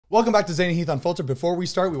Welcome back to Zane and Heath Unfiltered. Before we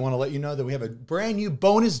start, we want to let you know that we have a brand new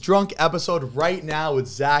bonus drunk episode right now with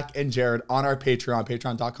Zach and Jared on our Patreon,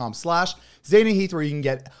 patreon.com/Zane and Heath, where you can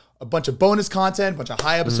get a bunch of bonus content, a bunch of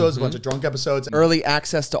high episodes, a bunch of drunk episodes. Early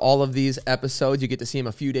access to all of these episodes. You get to see them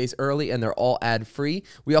a few days early, and they're all ad-free.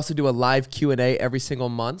 We also do a live Q&A every single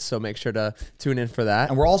month, so make sure to tune in for that.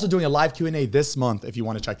 And we're also doing a live Q&A this month if you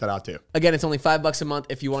want to check that out too. Again, it's only $5 a month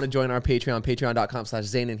if you want to join our Patreon,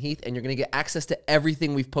 patreon.com/Zane and Heath, and you're going to get access to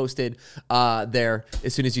everything we've posted there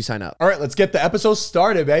as soon as you sign up. All right, let's get the episode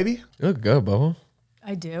started, baby. Good go, Bubba.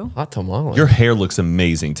 I do. Hot tamale. Your hair looks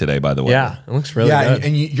amazing today, by the way. Yeah, it looks really good.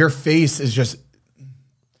 And your face is just...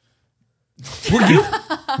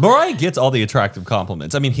 Mariah gets all the attractive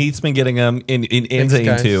compliments. I mean, Heath's been getting them in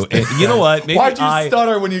Zane too. And you know what? Maybe Why'd you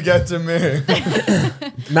stutter when you get to me?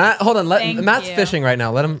 Matt, hold on. Thank Matt's you. fishing right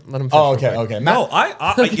now. Let him fish. Oh, okay, okay. Matt,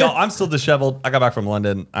 No, I'm still disheveled. I got back from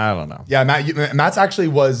London. I don't know. yeah, Matt's actually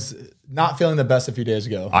was not feeling the best a few days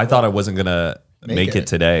ago. I thought I wasn't gonna make it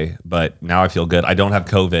today, but now I feel good. I don't have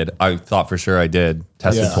COVID. I thought for sure I did.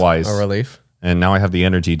 Tested twice. A relief. And now I have the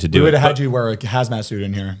energy to do We would it. have had you wear a hazmat suit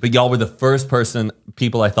in here. But y'all were the first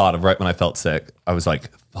people I thought of right when I felt sick. I was like,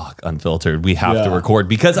 fuck, Unfiltered. We have to record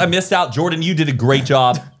because I missed out. Jordan, you did a great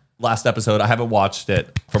job last episode. I haven't watched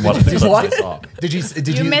it from what I saw. Did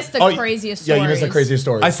you missed the craziest Yeah, stories. you missed the craziest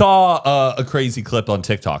story. I saw a crazy clip on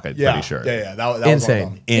TikTok, I'm pretty sure. Yeah, that was Insane. one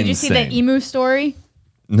of them. Did you see the emu story?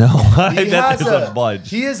 No, I He bet has there's a bunch.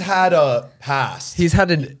 He has had a past. He's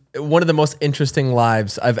had one of the most interesting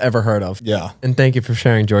lives I've ever heard of. Yeah. And thank you for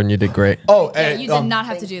sharing, Jordan. You did great. Oh, Yeah, and, you did not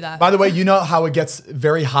have to do that. By the way, you know how it gets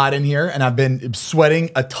very hot in here, and I've been sweating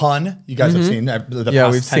a ton. You guys have seen the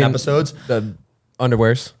past 10 episodes. The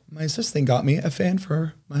underwears. My assistant got me a fan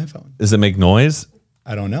for my phone. Does it make noise?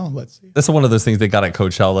 I don't know. Let's see. That's one of those things they got at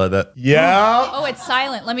Coachella that Yeah. Oh, it's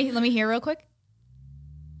silent. Let me hear real quick.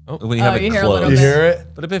 when you have it you hear a closed. little You bit. hear it?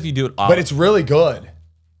 But if you do it off. But it's really good.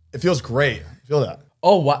 It feels great. Feel that?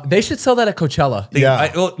 Oh, wow. They should sell that at Coachella.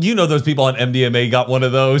 Yeah. well, you know those people on MDMA got one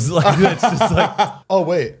of those. Like it's just like Oh,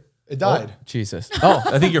 wait. It died. Jesus. Oh,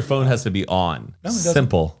 I think your phone has to be on. No, it doesn't.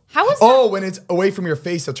 Simple. How is that? Oh, when it's away from your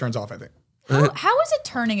face, it turns off, I think. How is it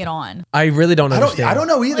turning it on? I really don't understand. I don't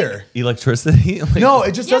know either. Electricity? Like, No,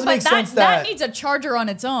 it just Yeah, doesn't but make sense that... needs a charger on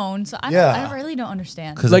its own. So I really don't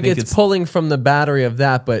understand. Because Like it's pulling from the battery of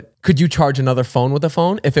that, but could you charge another phone with a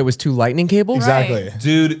phone if it was two lightning cables? Exactly. Right.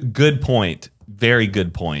 dude, good point. Very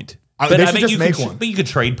good point. They should bet just you make could, one. But you could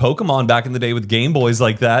trade Pokemon back in the day with Game Boys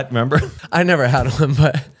like that. Remember? I never had one,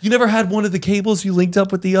 but You never had one of the cables you linked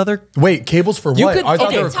up with the other? Wait, cables for what? could- I thought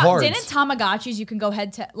they Didn't, were cards. didn't Tamagotchis you can go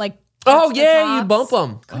head to like? oh touch the yeah, you tops? bump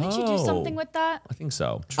them. Couldn't you do something with that? I think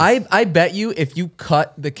so. I bet you if you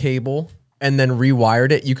cut the cable and then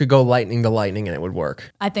rewired it, you could go lightning to lightning and it would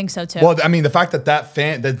work. I think so too. Well, I mean, the fact that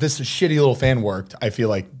this shitty little fan worked, I feel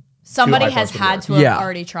like Somebody two has iPhones would had work. to have Yeah.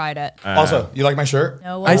 already tried it. Also, you like my shirt?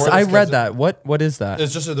 No, I well, read that. What is that?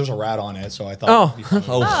 It's just there's a rat on it, so I thought. it'd be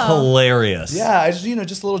funny. Hilarious. Yeah, I just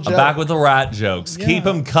just a little joke. I'm back with the rat jokes. Keep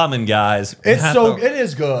them coming, guys. It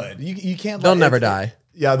is good. You can't. They'll never die.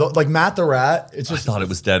 Yeah, like Matt the rat. It's I just. thought it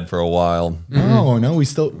was dead for a while. No, no,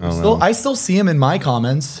 I still see him in my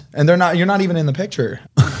comments, and they're not. You're not even in the picture.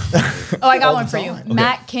 Oh, I got one for you.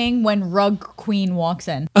 Matt King when Rug Queen walks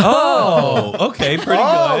in. Oh, okay, pretty good.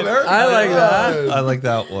 I like that. I like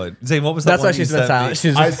that one. Zane, what was that That's one why you she's been sent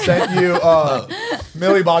silent. me? I sent you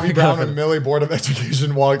Millie Bobby Brown when Millie Board of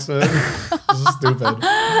Education walks in. This is stupid.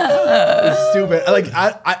 It's stupid. Like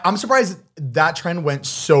I'm surprised that trend went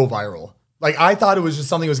so viral. Like I thought it was just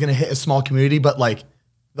something that was going to hit a small community, but like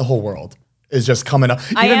the whole world is just coming up.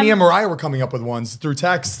 Even me and Mariah were coming up with ones through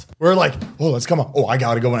text. We're like, oh, let's come up. Oh, I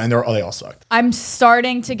gotta go in, and they all sucked. I'm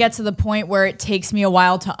starting to get to the point where it takes me a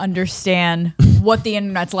while to understand what the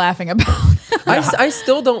internet's laughing about. I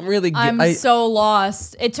still don't really get I'm so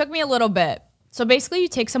lost. It took me a little bit. So basically you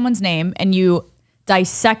take someone's name and you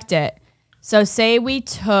dissect it. So say we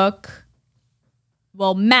took,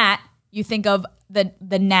 well, Matt, you think of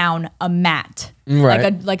the noun a mat.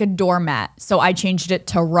 Right. Like a doormat. So I changed it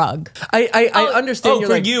to rug. I understand. Oh, you're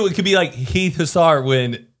for like, you, it could be like Heath Hussar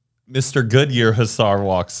when Mr. Goodyear Hussar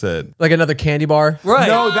walks in. like another candy bar. Right.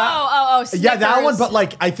 No, Oh, yeah, that one. Snickers. But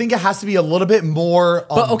like, I think it has to be a little bit more.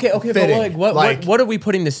 But okay, fitting. but like, what are we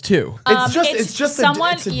putting this to? It's just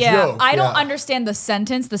someone. it's a yeah, joke. I don't Yeah. understand the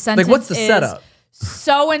sentence. The sentence Like, what's the is, setup?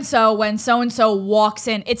 So and so when so and so walks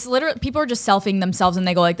in, it's literally people are just selfieing themselves and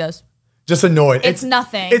they go like this. Just annoyed. It's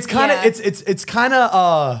nothing. It's kind of Yeah. it's kind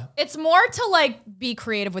of It's more to like be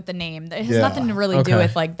creative with the name. It has Yeah. nothing to really do Okay.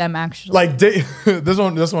 with like them actually. like this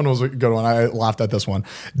one was a good one. I laughed at this one.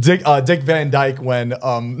 Dick Van Dyke when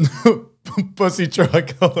pussy truck.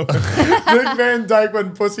 Dick Van Dyke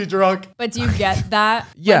went pussy drunk. But do you get that?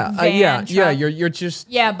 Yeah, Like, van, yeah. truck? You're just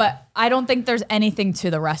Yeah, but I don't think there's anything to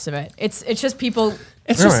the rest of it. It's just people.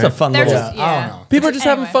 It's just Alright. a fun They're little. just I don't know. people are just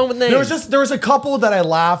having Anyway. fun with names. There was a couple that I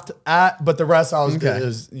laughed at, but the rest I was Okay.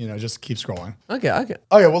 is just keep scrolling. Okay. Okay,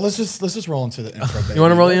 well let's just roll into the intro. Baby. You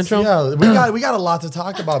wanna roll the Let's- intro? Yeah, we got a lot to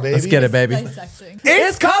talk about, baby. Let's get it, baby. Dissecting.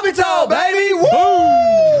 It's Capito, baby.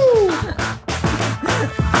 Woo!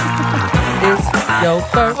 It's your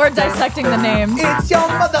birthday. We're dissecting the names. It's your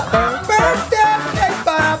mother birthday.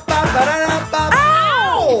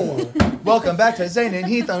 Ow! Welcome back to Zane and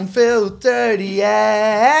Heath Unfiltered.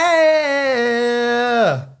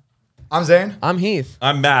 Yeah. I'm Zane, I'm Heath.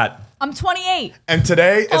 I'm Matt. I'm 28. and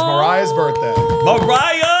today is Mariah's birthday.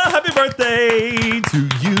 Mariah, happy birthday to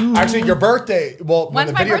you. Actually, your birthday. Well, when When's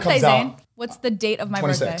the my video birthday, comes out, Zane? What's the date of my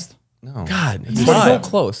birthday? 26th. No, God, it's you're so not.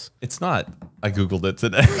 close. It's not. I googled it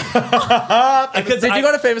today. Did you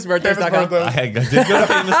go to famousbirthdays.com? Famous I did go to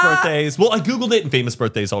famous birthdays. Well, I googled it, and famous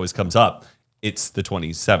birthdays always comes up. It's the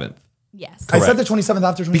 27th Yes. I said the 27th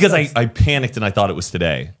after 26th. because I panicked and I thought it was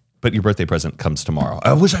today. But your birthday present comes tomorrow.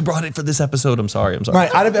 I wish I brought it for this episode. I'm sorry.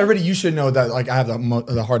 Right, out of everybody, you should know that like I have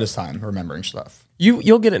the hardest time remembering stuff.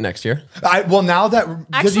 You'll get it next year. Well, now that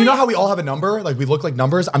because you Actually- know how we all have a number, like we look like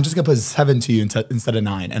numbers. I'm just gonna put 7 to you instead of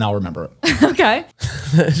 9, and I'll remember it. Okay.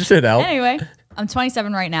 Should help. Anyway, I'm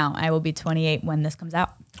 27 right now. I will be 28 when this comes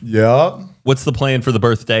out. Yep. What's the plan for the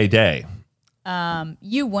birthday day?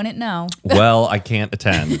 You wouldn't know. Well, I can't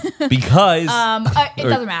attend because It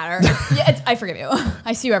doesn't matter. Yeah, I forgive you.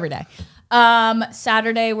 I see you every day.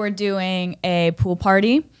 Saturday we're doing a pool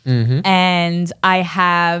party, and I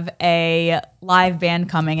have a live band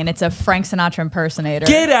coming, and it's a Frank Sinatra impersonator.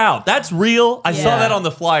 get out. That's real. I saw Yeah. that on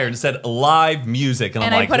the flyer and it said live music, and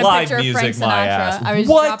and I'm I like, put a live picture of Frank music, my ass. Sinatra. I was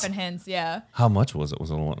what? dropping hints. Yeah. How much was it?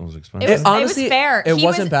 Was it expensive? It was honestly, fair. it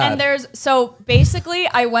wasn't bad. And so basically,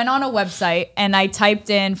 I went on a website and I typed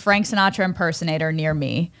in Frank Sinatra impersonator near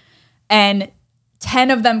me, and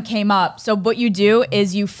 10 of them came up. So what you do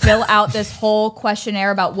is you fill out this whole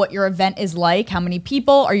questionnaire about what your event is like, how many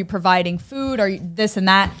people, are you providing food, are you this and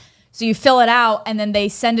that. So you fill it out, and then they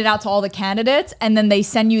send it out to all the candidates, and then they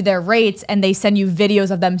send you their rates, and they send you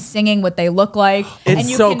videos of them singing what they look like. It's and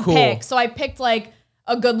you so can cool. pick. So I picked like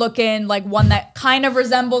a good looking, like one that kind of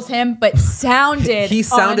resembles him, but sounded He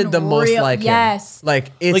sounded the most unreal. like him. Yes.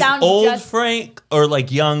 Like it's Like sounds old just- Frank or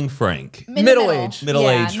like young Frank? Middle-aged.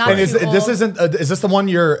 Middle-aged not Frank. And too this old. isn't. Is this the one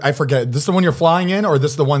I forget. This the one you're flying in, or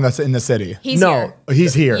this the one that's in the city? He's No. here.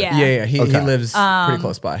 He's here. Yeah. yeah. He Okay. lives pretty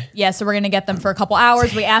close by. Yeah, so we're gonna get them for a couple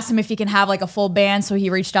hours. We asked him if he can have like a full band, so he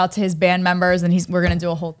reached out to his band members, and we're gonna do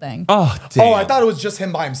a whole thing. Oh, damn. Oh, I thought it was just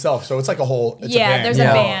him by himself. So it's like a whole. It's yeah, a band. there's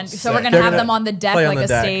Yeah. a band. So we're Sick. gonna They're have gonna them on the deck, play on like the a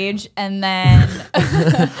deck. stage, and then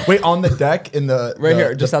Wait, on the deck in the Right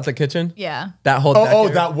here, just out the kitchen. yeah. That whole deck Oh,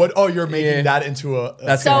 area. that would. Oh, you're making Yeah. that into a.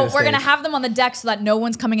 That's So gonna be a we're gonna stage. have them on the deck so that no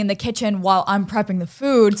one's coming in the kitchen while I'm prepping the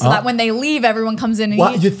food, so that when they leave, everyone comes in and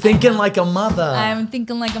Wow, eats. you're thinking like a mother. I'm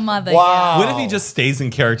thinking like a mother. Wow. What if he just stays in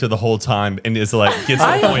character the whole time and is like, gets to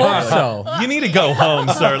I the point where hope like, so. you need to go home,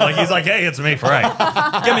 sir. Like, he's like, hey, it's me, Frank.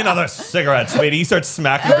 Give me another cigarette, sweetie. He starts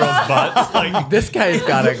smacking girls' butts. Like, This guy's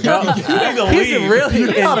gotta go. you need to He's leave. really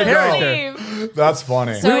in gotta go. character. Leave. That's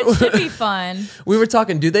funny. So it should be fun. We were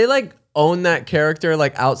talking. Do they like own that character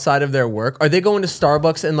like outside of their work? Are they going to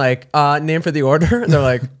Starbucks and like name for the order? And they're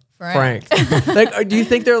like Frank. Like, do you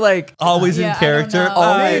think they're like? Always Yeah, in I don't character. know.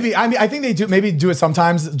 Oh, Maybe. I mean, I think they do. Maybe do it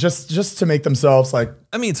sometimes, just to make themselves like.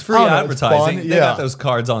 I mean, it's free Oh, no, it's advertising. fun. They Yeah. got those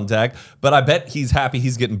cards on deck. But I bet he's happy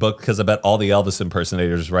he's getting booked because I bet all the Elvis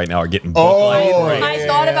impersonators right now are getting booked. Oh, like crazy. I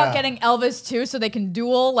thought about getting Elvis too, so they can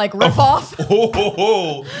duel, like riff off.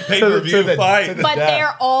 Oh, pay-per-view fight. But Yeah.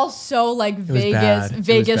 they're all so like Vegas, bad. It was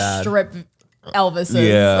Vegas bad. strip Elvises.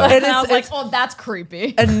 Yeah. And And I it's- was like, it's- oh, that's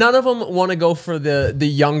creepy. And none of them want to go for the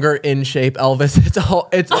younger in shape Elvis. It's all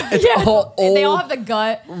all old. They all have the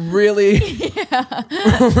gut. really,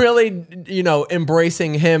 really,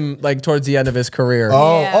 embracing him like towards the end of his career.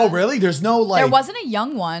 Oh, Yeah. oh, really? There's no like. There wasn't a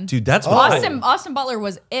young one. Dude, that's what Austin Butler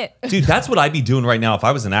was it. Dude, that's what I'd be doing right now if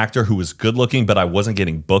I was an actor who was good looking, but I wasn't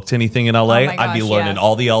getting booked to anything in LA. Oh my I'd be gosh, learning yeah.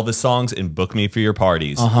 all the Elvis songs and book me for your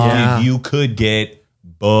parties. Yeah. Dude, you could get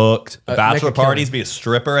booked. make Bachelor a killing. parties, be a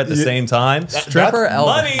stripper at the same time. Stripper That's Elvis.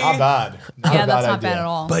 money. Not bad. Yeah, that's not idea. bad at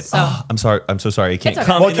all. But so, I'm sorry. I'm so sorry. I can't It's okay.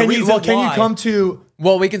 come. Well, And the can you? reason Well, can you why- come to?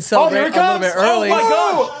 Well, we can Oh, celebrate here a it little comes! bit early. Oh my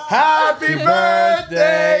God! Happy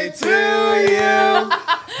birthday to you!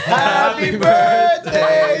 Happy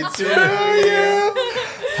birthday to you!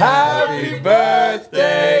 Happy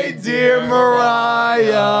birthday, dear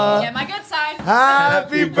Mariah! get my good side.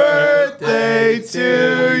 Happy birthday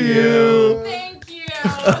to you. Thank you.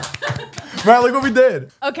 Right, look what we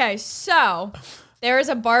did. Okay, so there is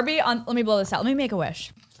a Barbie on. Let me blow this out. Let me make a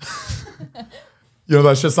wish. You know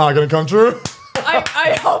that shit's not gonna come true.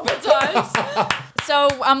 I hope it does. So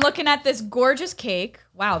I'm looking at this gorgeous cake.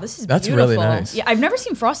 Wow, this is That's beautiful. really nice. Yeah, I've never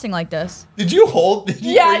seen frosting like this. Did you bring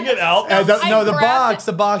it out? No, the grabbed box.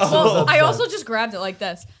 The box. Well, I also just grabbed it like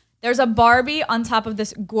this. There's a Barbie on top of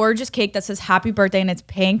this gorgeous cake that says happy birthday and it's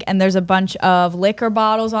pink. And there's a bunch of liquor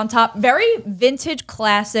bottles on top. Very vintage,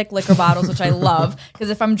 classic liquor bottles, which I love.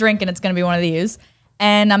 Because if I'm drinking, it's going to be one of these.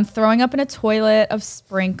 And I'm throwing up in a toilet of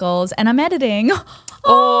sprinkles. And I'm editing.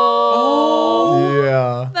 Oh,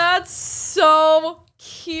 yeah. that's so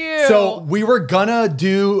cute. So we were gonna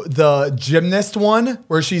do the gymnast one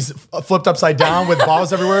where she's flipped upside down with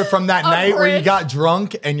balls everywhere from that night where you got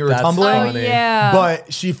drunk and you were That's tumbling. Oh, funny. yeah.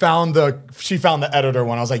 But she found the editor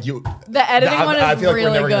one. I was like, The editing one is I feel like really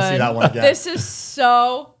we're never good. gonna see that one again. This is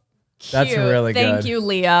so cute. That's really Thank good. you,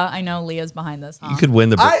 Leah. I know Leah's behind this. Huh? You could win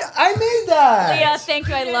the. I made that. Leah, thank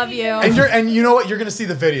you. I love you. And you know what? You're gonna see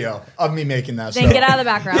the video of me making that. Zane, get out of the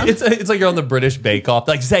background. It's like you're on the British Bake Off.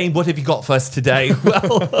 Like, Zane, what have you got for us today?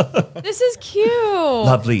 Well, This is cute.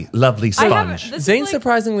 lovely I haven't- sponge. this is Zane like-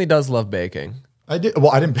 surprisingly does love baking. I did.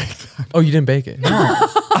 Well, I didn't bake that. Oh, you didn't bake it?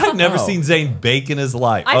 I've never seen Zane bake in his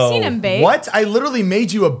life. I've seen him bake. What? I literally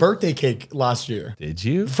made you a birthday cake last year Did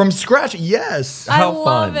you? from scratch. Yes. I How love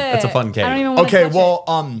fun. it. That's a fun cake. I don't even want Okay. to touch Well,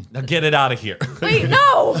 Now get it out of here. it. Wait,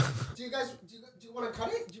 no. Do you guys do you want to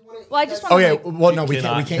cut it? Do you want to? Well, I just want Okay. to. Well, no, we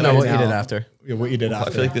cannot- can't. We can't. No, eat we'll it eat now. it after. Yeah, what you did I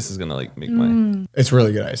after. feel like this is gonna like make my. It's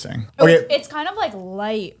really good icing. Oh, Okay. it's kind of like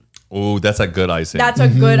light. Oh, that's a good icing. That's a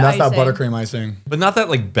good That's icing. that buttercream icing. but not that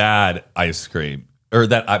like bad ice cream or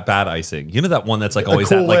that bad icing. You know that one that's like always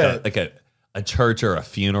cool at lid. like a church or a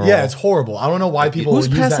funeral. Yeah, it's horrible. I don't know why people Who's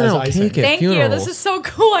use that passing as out icing. cake at Thank you. funerals? This is so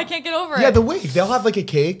cool. I can't get over it. Yeah, the wake. They'll have like a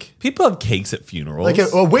cake, People have cakes at funerals. like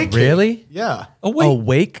a wake. Cake. Really? Yeah. Oh wait. A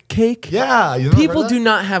wake cake? Yeah. You never People heard do that?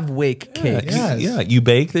 not have wake cakes. Yeah. Yeah, you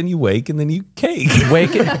bake, then you wake, and then you cake.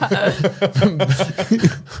 Wake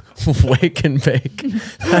wake and bake.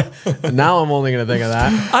 Now I'm only gonna think of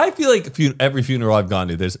that. I feel like every funeral I've gone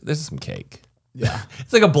to, there's some cake. Yeah.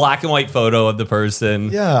 It's like a black and white photo of the person.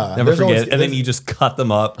 Yeah, Never there's forget. always- And then there's- you just cut them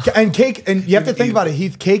up. And cake, and you have to think about it,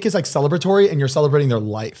 Heath. Cake is like celebratory, and you're celebrating their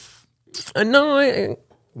life. No,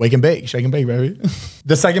 Wake and bake, shake and bake, baby.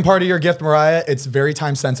 The second part of your gift, Mariah, it's very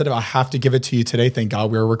time sensitive. I have to give it to you today. Thank God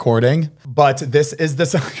we're recording. But this is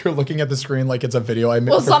this. You're looking at the screen like it's a video I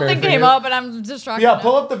made. Well, something came up and I'm distracted. Yeah, now.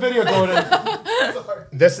 pull up the video, Jordan.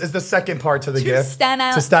 This is the second part to the gift. Staten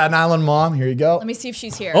Island. To Staten Island mom. Here you go. Let me see if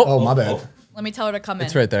she's here. Oh, my bad. Let me tell her to come in.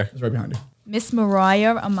 it's right there. It's right behind you. Miss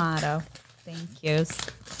Mariah Amato. Thank you.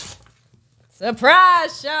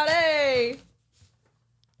 Surprise, Shawty!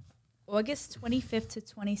 August 25th to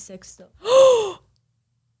 26th.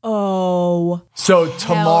 Oh. So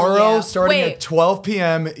tomorrow, yeah. starting Wait. at 12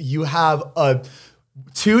 p.m., you have a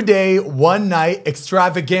 2-day, 1-night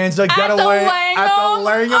extravaganza getaway at the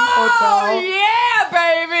Langham Hotel. Oh, yeah,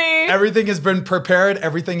 baby. Everything has been prepared.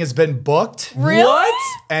 Everything has been booked. Really? What?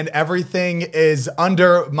 And everything is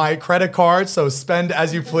under my credit card, so spend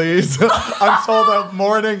as you please until the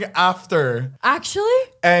morning after. Actually?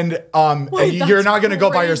 And, Wait, and you're that's not going to go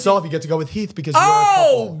by crazy. yourself. You get to go with Heath because you're a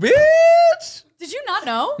Oh, couple. bitch! Did you not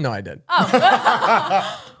know? No, I did.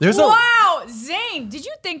 There's Wow, Zane, did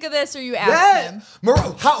you think of this or you asked him?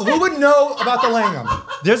 Who would know about the Langham?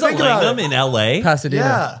 there's a Think about Langham it. in LA.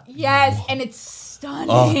 Pasadena. Yeah. Yes, and it's stunning.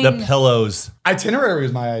 Oh, the pillows. Itinerary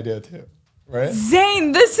was my idea too, right?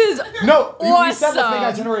 Zane, this is No, we said let's make awesome.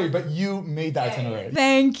 itinerary, but you made the itinerary.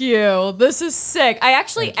 Thank you. This is sick. I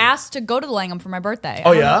actually asked to go to the Langham for my birthday.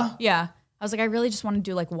 Oh, yeah? Yeah. I was like, I really just want to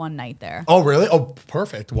do like one night there. Oh, really? Oh,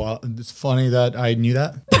 perfect. Well, it's funny that I knew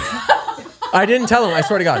that. I didn't tell him. I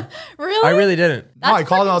swear to God. Really? I really didn't. No, I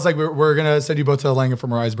called him. I was like, we're going to send you both to the Langham for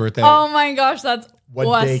Mariah's birthday. Oh my gosh, that's What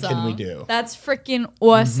awesome. day can we do? That's freaking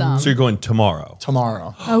awesome. So you're going tomorrow.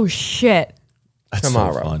 Tomorrow. Oh shit. That's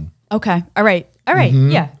Tomorrow. so fun. Okay. All right. All right.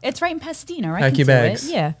 Yeah. It's right in Pasadena, right? Pack your Can do bags.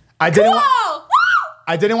 it. Yeah. I didn't want Whoa!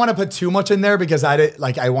 I didn't want to put too much in there because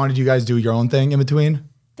I wanted you guys to do your own thing in between.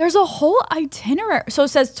 There's a whole itinerary. So it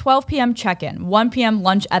says 12 p.m. check-in, 1 p.m.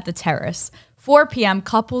 lunch at the terrace, 4 p.m.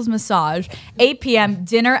 couples massage, 8 p.m.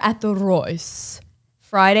 dinner at the Royce,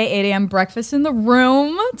 Friday 8 a.m. breakfast in the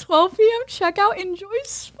room, 12 p.m. checkout, enjoy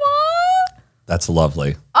spa. That's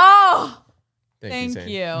lovely. Oh, Thank thank Zane.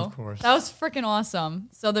 you. Of course. That was freaking awesome.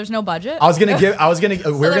 So there's no budget. We were going to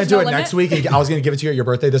do no it next limit? week. And I was going to give it to you at your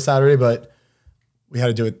birthday this Saturday, but we had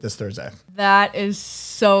to do it this Thursday. That is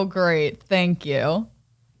so great. Thank you.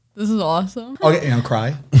 This is awesome. Okay,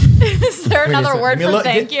 cry. Is there another word Give me a for little-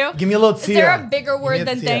 thank you? Give me a little Is tear. there a bigger Give me word a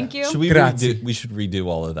than tear. thank you? Should we Grazie. redo? We should redo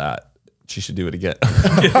all of that. She should do it again. Let's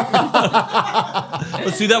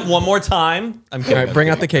do that one more time. I'm All kidding. right, bring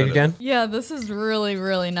out the cake again. Yeah, this is really,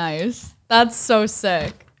 really nice. That's so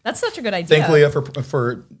sick. That's such a good idea. Thank Leah for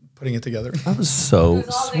putting it together. That was so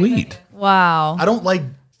sweet. Wow. I don't like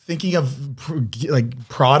thinking of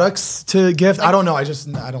products to gift. I don't know. I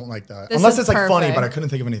don't like that. This Unless is it's like funny, perfect. but I couldn't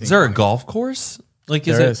think of anything. Is there a funny. golf course? Like,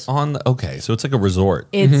 is There it is. on the? Okay, so it's like a resort.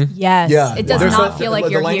 It's yes. Yeah, It does There's not feel like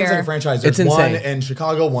you're the Langham's here. like a franchise. There's It's one insane. in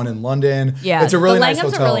Chicago, one in London. Yeah, it's a really the nice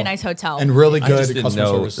Langham's hotel. a really nice hotel. and really I good just didn't customer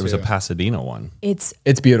know service. there was a too. It's Pasadena one. It's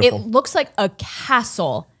It beautiful. looks like a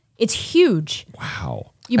castle. It's huge.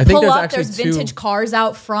 Wow. You I think pull there's up, actually there's two- vintage cars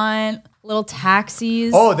out front, little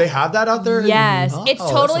taxis. Oh, they have that out there. yes. Oh, It's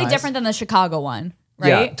that's totally nice. different than the Chicago one,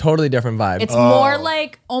 Yeah, right? totally different vibe. It's more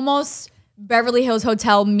like almost Beverly Hills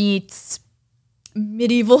Hotel meets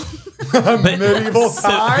medieval. Medieval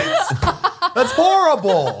times. That's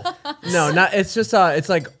horrible. no, not. It's just it's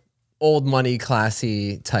like old money,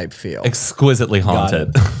 classy type feel. Exquisitely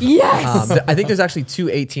haunted. Yes. I think there's actually two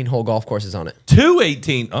 18-hole golf courses on it.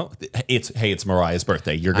 218. Oh, it's Mariah's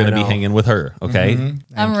birthday. You're going to be know. hanging with her, okay?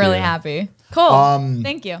 I'm really happy. Cool.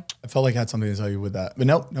 Thank you. I felt like I had something to tell you with that, but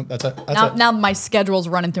nope, that's it. That's it. Now my schedule's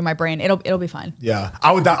running through my brain. It'll be fine. Yeah,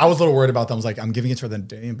 I was a little worried about that. I was like, I'm giving it to her the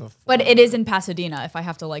day before. But it is in Pasadena if I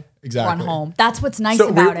have to run Exactly. home. That's what's nice So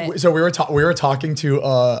about it. So we were talking to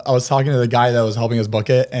I was talking to the guy that was helping us book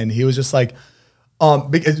it, and he was just like,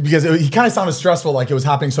 because he kind of sounded stressful, like it was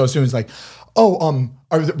happening so soon. He's like, oh,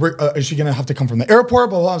 is she gonna have to come from the airport?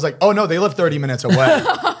 Blah, blah, blah. I was like, oh no, they live 30 minutes away.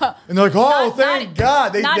 And they're like, oh, thank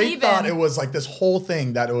God. They even. thought it was like this whole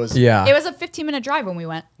thing that it was Yeah. It was a 15-minute drive when we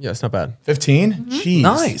went. Yeah, it's not bad. 15. Mm-hmm. Jeez.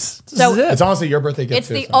 Nice. So It's honestly your birthday gift. it's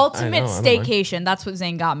the too, so. ultimate I don't mind. staycation. That's what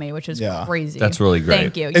Zane got me, which is Yeah. crazy. That's really great.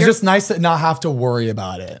 Thank you. It's just nice to not have to worry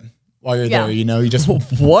about it while you're Yeah. there. You know, you just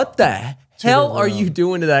What the hell are you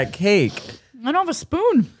doing to that cake? I don't have a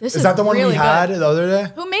spoon. This is that the one really we had good. the other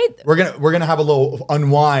day? Who made? We're gonna have a little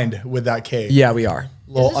unwind with that cake. Yeah, we are.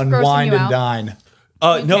 little Is this grossing unwind you and out? dine.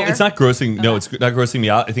 No, care? it's not grossing. No, it's not grossing me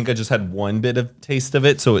out. I think I just had one bit of taste of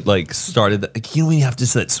it, so it like started. Like, you know when you have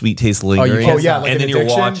just that sweet taste lingering, can't yeah, like and an then you're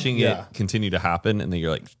addiction? watching Yeah. it continue to happen, and then you're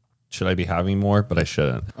like, should I be having more? But I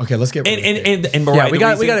shouldn't. Okay, let's get rid of the cake. And Mariah, Yeah,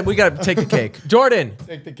 we got to take the cake. Jordan,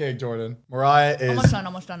 Take the cake, Jordan. Mariah is.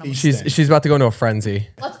 Almost done. she's about to go into a frenzy.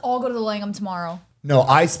 Let's all go to the Langham tomorrow. No,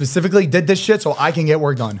 I specifically did this shit so I can get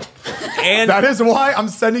work done. And That is why I'm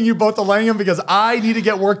sending you both to Langham, because I need to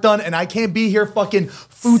get work done and I can't be here fucking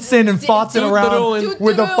footsin and fotzing around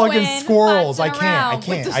with the fucking squirrels. I can't.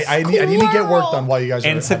 I need to get work done while you guys are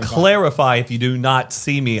And to having fun. clarify, if you do not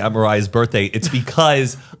see me at Mariah's birthday, it's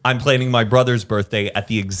because I'm planning my brother's birthday at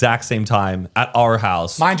the exact same time at our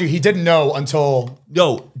house. Mind you, he didn't know until.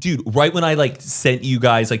 No, dude, right when I like sent you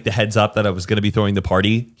guys like the heads up that I was gonna be throwing the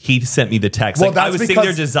party, he sent me the text. Well, Like I that's was sitting there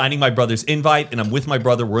because- designing my brother's invite, and I'm with my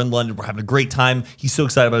brother. We're in London. We're having a great time. He's so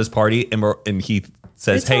excited about his party, and Heath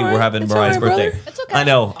says, It's "Hey, all right. we're having It's Mariah's all right, birthday." brother. It's okay. I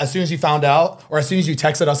know. As soon as you found out, or as soon as you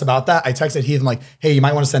texted us about that, I texted Heath. I'm like, hey, you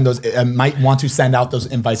might want to send those. Might want to send out those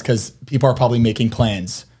invites because people are probably making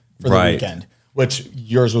plans for the Right. weekend. Which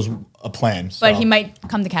yours was a plan. But so. he might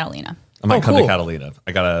come to Catalina. I might come to cool. Catalina.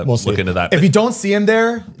 I gotta We'll see. look into that. If you don't see him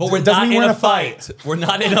there, but we're it doesn't not mean in we're a fight. We're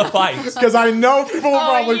not in a fight. Because I know people will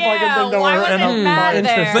probably yeah. fucking think that Why we're in wasn't a Matt fight.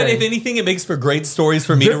 there? But if anything, it makes for great stories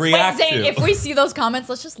for me to Wait, react Zane, to. if we see those comments,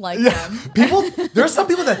 let's just like Yeah, them. people. There are some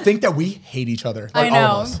people that think that we hate each other. Like I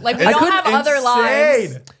all of know. us. Like, we It's don't have other lives.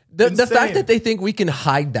 insane. The Insane. fact that they think we can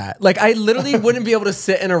hide that. Like, I literally wouldn't be able to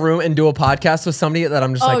sit in a room and do a podcast with somebody that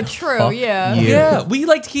I'm just Oh, like, true, fuck yeah. you. Yeah, we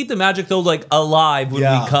like to keep the magic though, like alive when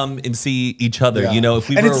Yeah. we come and see each other. Yeah. You know, if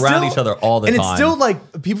we And were it's around still- each other all the and time. it's still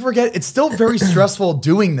like people forget. It's still very stressful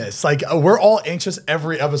doing this. Like we're all anxious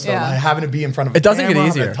every episode, Yeah. like, having to be in front of. It doesn't get camera.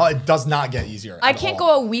 easier. It does not get easier. I at can't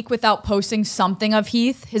all. go a week without posting something of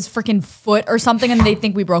Heath, his freaking foot or something, and they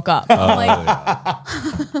think we broke up. I'm like,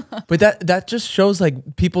 But that just shows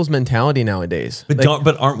like people's mentality nowadays. But Like,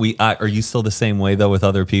 but aren't we? Are you still the same way though with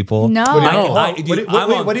other people? no. What do you I- mean? I- What dude, do- I'm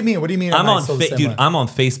wait, on- what do you mean? What do you mean? I'm am I on, still the same way? dude. I'm on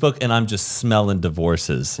Facebook and I'm just smelling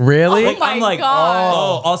divorces. really? Oh my I'm like,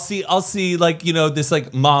 God. I'll see like, you know, this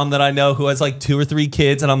like mom that I know who has like 2 or 3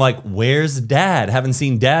 kids, and I'm like, where's dad? Haven't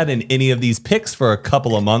seen dad in any of these pics for a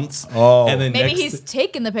couple of months. Oh. And then Maybe next, he's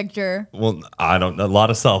taking the picture. well, I don't know, a lot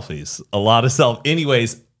of selfies.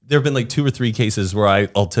 Anyways, there have been like 2 or 3 cases where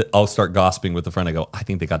I'll start gossiping with a friend. I go, I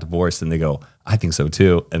think they got divorced, and they go, I think so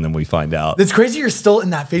too, and then we find out. It's crazy you're still in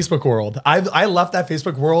that Facebook world. I left that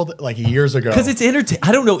Facebook world like years ago Because it's entertaining.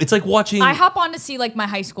 I don't know. It's like watching. I hop on to see like my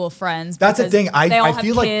high school friends. That's the thing. They all I have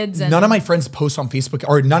feel like kids none of my friends post on Facebook,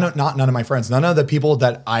 or not none of my friends. None of the people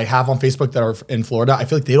that I have on Facebook that are in Florida, I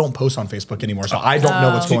feel like they don't post on Facebook anymore. So I don't know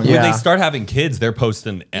what's going when on. they start having kids, they're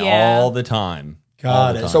posting all the time.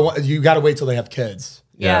 Got it. So you got to wait till they have kids.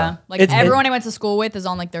 Yeah. Like everyone I went to school with is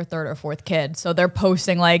on like their 3rd or 4th kid. So they're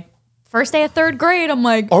posting like first day of 3rd grade. I'm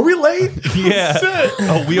like, are we late? Yeah.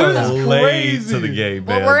 Oh, we are late to the game,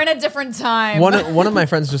 man. well, we're in a different time. One of my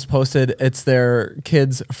friends just posted it's their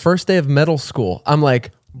kid's first day of middle school. I'm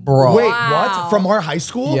like, bro. Wait, what? From our high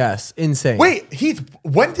school? Yes, insane. Wait, Heath,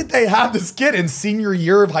 when did they have this kid in senior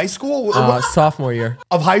year of high school? Sophomore year.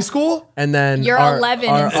 Of high school? And then You're 11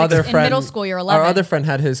 in middle school, you're 11. Our other friend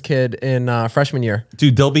had his kid in freshman year.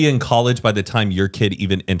 Dude, they'll be in college by the time your kid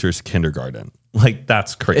even enters kindergarten. Like,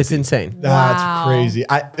 that's crazy. It's insane. That's crazy.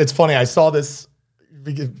 It's funny. I saw this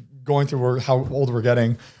going through how old we're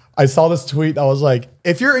getting. I saw this tweet. I was like,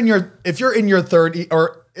 if you're in your 30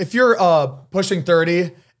 or if you're pushing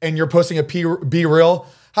 30 and you're posting a be real,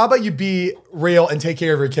 how about you be real and take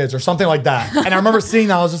care of your kids or something like that? And I remember seeing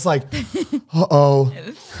that. I was just like, uh-oh,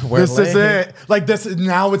 this is it. Like this,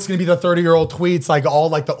 now it's going to be the 30-year-old tweets, like all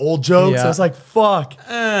like the old jokes. Yeah. I was like, fuck.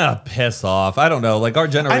 Piss off. I don't know. Like our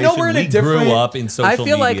generation, I know we're in a different- grew up in social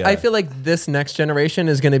media. I feel like this next generation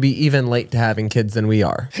is going to be even late to having kids than we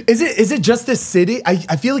are. Is it just this city?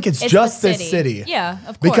 I feel like it's just this city. Yeah,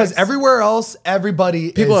 of course. Because everywhere else,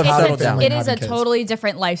 People have settled down. It is a totally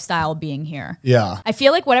different lifestyle being here. Yeah. I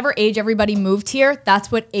feel like whatever age everybody moved here,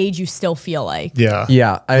 that's what age you still feel like. Yeah.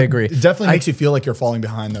 Yeah, I agree. It definitely makes you feel like you're falling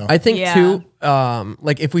behind though. I think Yeah. too,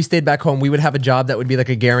 like if we stayed back home, we would have a job that would be like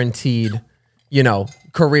a guaranteed,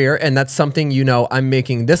 career. And that's something, I'm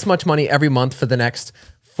making this much money every month for the next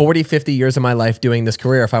 40, 50 years of my life doing this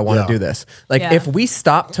career if I want to do this. Like if we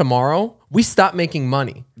stop tomorrow, we stop making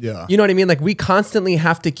money. Yeah. You know what I mean? Like we constantly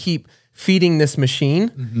have to keep feeding this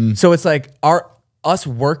machine. So it's like us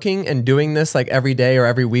working and doing this like every day or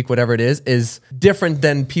every week, whatever it is different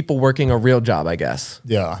than people working a real job, I guess.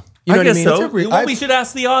 Yeah. You know I what I guess mean? so. Well, we should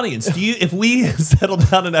ask the audience. If we settle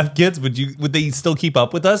down and have kids, would they still keep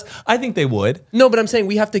up with us? I think they would. No, but I'm saying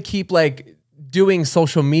we have to keep like doing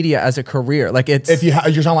social media as a career. Like it's If you're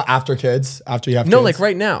talking about after kids, after you have kids. no, like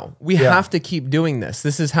right now, we have to keep doing this.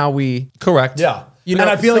 This is how we Correct. Yeah. You know,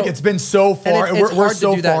 and I feel so- like it's been so far, and and it's we're hard to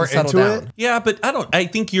so do that far and settle into it. down. Yeah, but I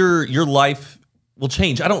think your life will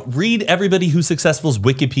change. I don't read everybody who's successful's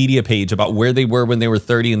Wikipedia page about where they were when they were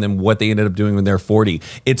 30 and then what they ended up doing when they're 40.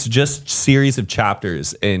 It's just series of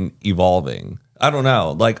chapters and evolving. I don't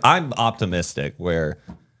know. Like I'm optimistic where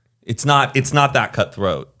it's not that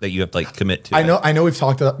cutthroat that you have to like commit to. I know we've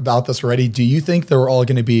talked about this already. Do you think they're all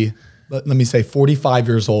going to be, let me say, 45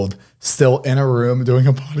 years old, still in a room doing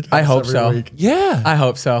a podcast? I hope every so. week? Yeah. I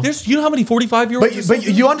hope so. You know how many 45-year-olds? But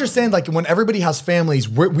you understand, like when everybody has families,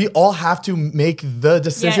 we all have to make the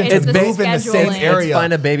decision it's to the move in the same scheduling. area. Let's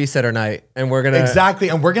find a babysitter night, and we're gonna Exactly,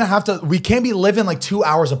 and we're gonna have to. We can't be living like 2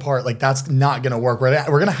 hours apart. Like that's not gonna work. We're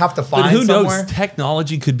gonna have to find. But who somewhere. knows?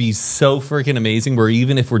 Technology could be so freaking amazing where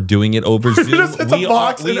even if we're doing it over Zoom, It's a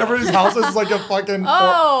box in everybody's house. It's like a fucking.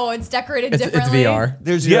 Oh, it's decorated it's differently. VR.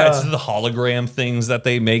 There's Yeah. it's the hologram things that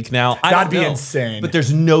they make now. I That'd don't be know. insane. But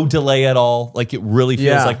there's no delay at all. Like it really feels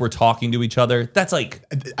Yeah. like we're talking to each other. That's like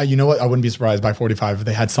You know what? I wouldn't be surprised by 45 if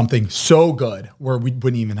they had something so good where we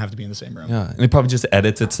wouldn't even have to be in the same room. and it probably just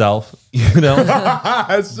edits itself. You know,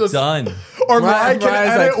 It's just done. or Right, I can right,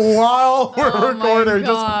 edit like- while we're Oh my recording.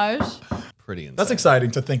 gosh. Pretty insane. That's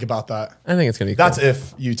exciting to think about that. I think it's gonna be cool. That's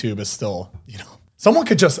if YouTube is still, someone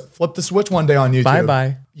could just flip the switch one day on YouTube.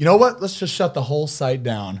 Bye-bye. You know what? Let's just shut the whole site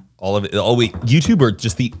down. all of it. Oh wait, YouTube or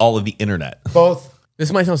just all of the internet? Both.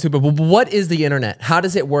 This might sound stupid, but what is the internet? How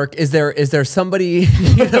does it work? Is there somebody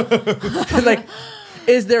like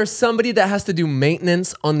is there somebody that has to do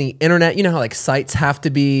maintenance on the internet? You know how like sites have to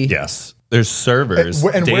be Yes. There's servers,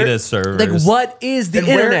 And data where- servers. like what is the And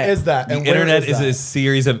internet? where is that? The And where internet is that? a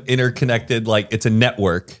series of interconnected, like it's a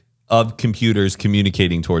network of computers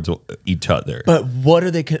communicating towards each other. But what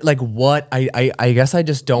are they like what I guess I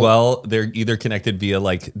just don't Well, they're either connected via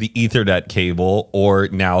like the Ethernet cable or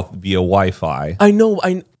now via Wi-Fi. I know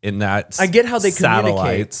And that's I get how they communicate.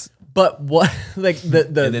 satellites. But what like the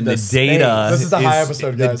And then the space. data. This is the high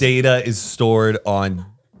episode, The guys. data is stored on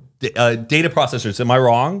data processors. Am I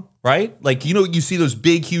wrong? right? Like, you know, you see those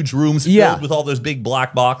big, huge rooms Yeah. filled with all those big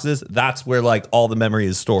black boxes. That's where like all the memory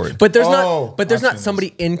is stored. But there's Oh, not I've seen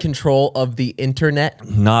somebody in control of the internet.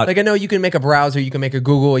 Not- like I know you can make a browser, you can make a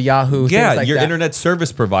Google, a Yahoo. yeah, things like your that. internet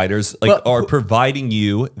service providers like But- are providing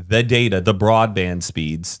you the data, the broadband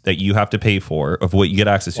speeds that you have to pay for of what you get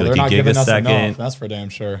access to, Well, like they're a not gig a giving us second, enough. That's for damn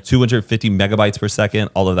sure. 250 megabytes per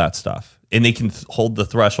second, all of that stuff. And they can hold the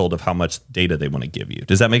threshold of how much data they want to give you.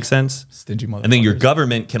 Does that make sense? Stingy motherfuckers. And then your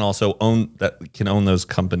government can also own those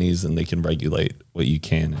companies, and they can regulate what you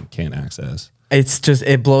can and can't access. It's just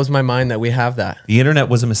it blows my mind that we have that. The internet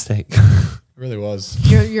was a mistake. It really was.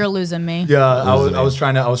 You're losing me. Yeah, I was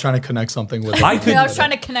trying to connect something with. I could. I was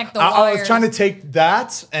trying to connect the I was wires. trying to take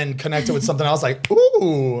that and connect it with something else. Like,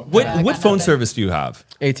 ooh. What phone service do you have?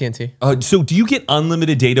 AT&T. So do you get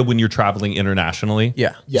unlimited data when you're traveling internationally?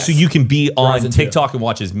 Yeah. Yes. So you can be on Verizon too. TikTok and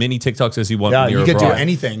watch as many TikToks as you want Yeah, when you're you could do abroad.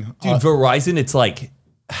 anything. Dude, Verizon, it's like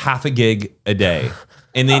half a gig a day.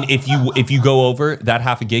 And then if you go over that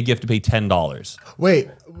half a gig, you have to pay $10. Wait,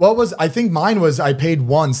 what was? I think mine was I paid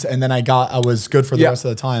once and then I was good for the Yeah. rest of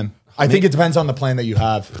the time. I think it depends on the plan that you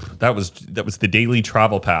have. That was the daily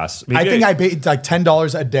travel pass. I think I paid like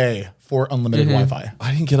 $10 a day for unlimited Wi-Fi.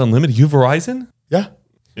 I didn't get unlimited. You Verizon? Yeah,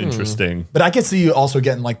 Interesting. but I could see you also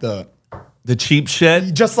getting like the cheap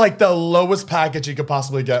shit. just like the lowest package you could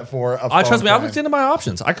possibly get for a phone Trust me, I plan. looked into my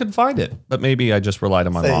options. I couldn't find it, but maybe I just relied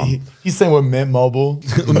on my mom. He's saying with Mint Mobile.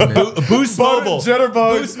 Boost Mobile.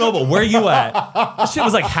 Jitterbug. Boost Mobile. Where you at? That shit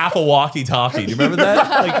was like half a walkie-talkie. Do you remember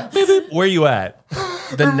that? Like, beep, beep. Where you at?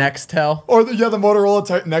 The Nextel. Or the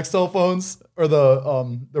Motorola Nextel phones or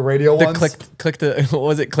the radio The ones. click the what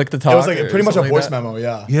was it? Click the talk. It was like or pretty much a something like voice that? memo.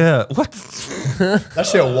 Yeah, Yeah. What? that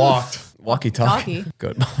shit walked. Walkie talkie. Talkie.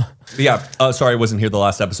 Good. Yeah. Sorry, I wasn't here the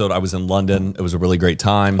last episode. I was in London. It was a really great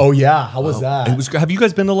time. Oh yeah, how was that? It was. Have you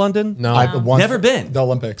guys been to London? No. Never been. The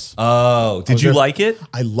Olympics. Oh, did you there. like it?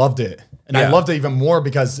 I loved it. And I Yeah. loved it even more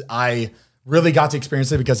because I really got to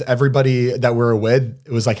experience it because everybody that we were with,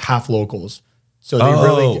 it was like half locals. So they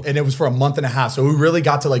really, and it was for a month and a half. So we really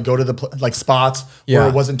got to like go to the like spots where Yeah.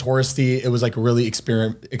 it wasn't touristy. It was like really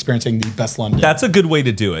experiencing the best London. That's a good way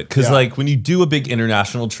to do it. Because Yeah. like when you do a big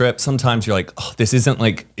international trip, sometimes you're like, oh, this isn't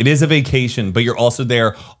like, it is a vacation, but you're also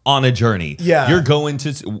there on a journey. Yeah. You're going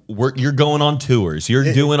to work, you're going on tours,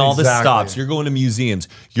 you're doing all the exactly. stops, you're going to museums,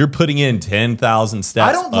 you're putting in 10,000 steps.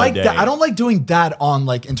 I don't like that. I don't like doing that on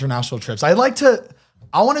like international trips. I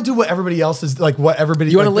want to do what everybody else is like. What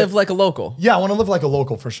everybody You want to like, live like a local. Yeah, I want to live like a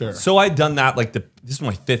local for sure. So I'd done that like this is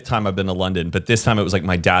my 5th time I've been to London, but this time it was like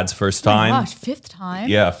my dad's first time. Gosh, 5th time.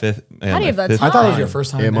 Yeah, 5th. How do you have that I time? thought it was your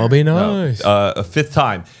first time. It there. will be nice. A 5th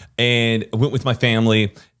time, and I went with my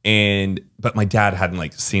family. But my dad hadn't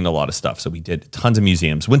like seen a lot of stuff, so we did tons of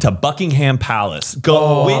museums. Went to Buckingham Palace. We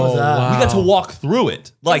got to walk through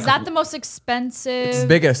it. Like Is that the most expensive? It's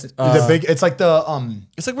biggest. The big. It's like the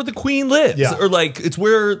it's like where the Queen lives, Yeah. or like it's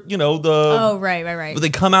where the Oh, right. where they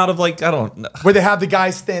come out of like I don't know. where they have the guy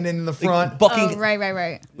standing in the front. Oh,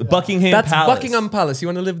 right. Buckingham That's Palace. Buckingham Palace. You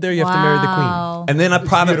want to live there, you have to marry the queen. Wow. And then a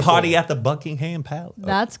private beautiful. party at the Buckingham Palace.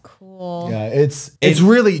 That's cool. Yeah, it's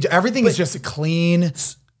really everything is just clean.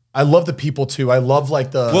 I love the people too. I love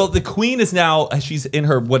like the Well, the Queen is now, she's in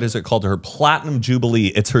her, what is it called? Her Platinum Jubilee.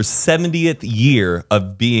 It's her 70th year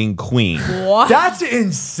of being Queen. What? That's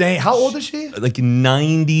insane. How old is she? Like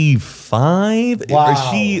 95? Wow. Or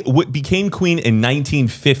she became Queen in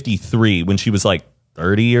 1953 when she was like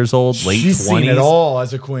 30 years old, late She's 20s. seen it all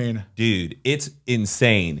as a queen. Dude, it's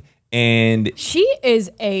insane. And She is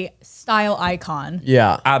a style icon.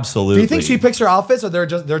 Yeah. absolutely. Do you think she picks her outfits, or they're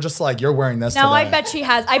just like you're wearing this? No, today? I bet she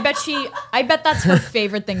has. I bet that's her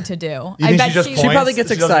favorite thing to do. You I think bet she just She points? probably gets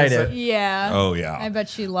She doesn't excited. say- Yeah. Oh, yeah. I bet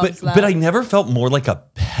she loves that. But I never felt more like a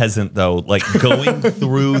peasant though, like going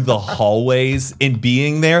through the hallways and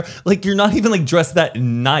being there. Like you're not even like dressed that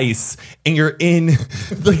nice and you're in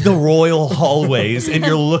like the royal hallways and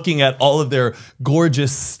you're looking at all of their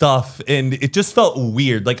gorgeous stuff and it just felt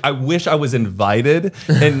weird. Like I wish I was invited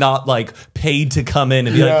and not like paid to come in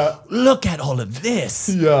and be Yeah. like, look at all of this.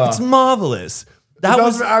 Yeah. It's marvelous. That It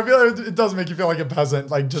was does, I feel like it does make you feel like a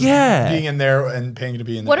peasant, like just Yeah. being in there and paying to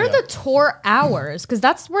be in there. What are yeah. the tour hours? Because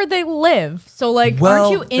that's where they live. So like,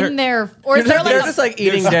 Well, aren't you in there? Or is there like They're a- just like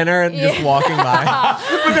eating dinner and just walking by.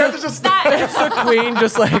 They're just the queen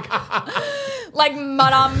just like like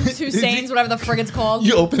Madame Tussauds, whatever the frick it's called?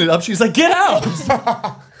 you open it up, she's like, get out.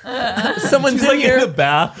 someone's She's in like here. in the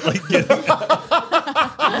bath, like getting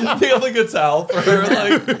they have like a towel for her,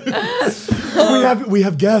 like we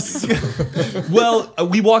have guests. Well,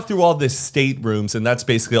 we walk through all the staterooms, and that's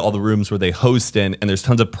basically all the rooms where they host in, and there's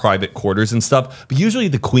tons of private quarters and stuff. But usually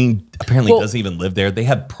the Queen apparently doesn't even live there. They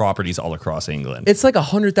have properties all across England. It's like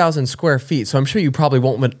 100,000 square feet, so I'm sure you probably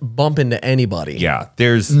won't bump into anybody. Yeah,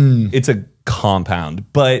 it's a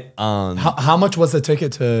compound, but How much was the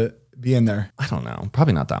ticket to be in there? I don't know,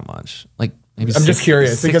 probably not that much. Like maybe I'm just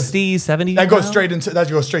curious 60, 70. that goes straight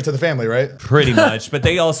to the family, right? Pretty much, but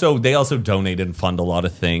they also donate and fund a lot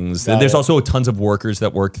of things. And there's also tons of workers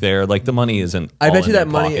that work there. Like the money isn't. I all bet in you that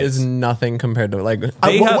their money pockets. is nothing compared to like.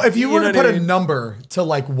 If you were to know put what I a mean? number to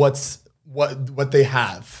like what they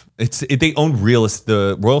have. They own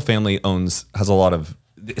the royal family has a lot of.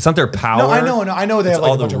 It's not their power. No, I know they it's have like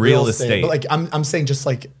all a bunch the of real real estate. But like I'm saying just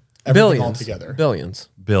like everything all together. Billions.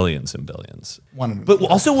 Billions and billions. But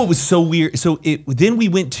also what was so weird, then we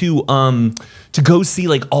went to go see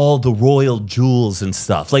like all the royal jewels and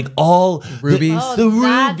stuff. Like all Rubies. the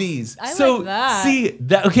that's- rubies. I so like that. see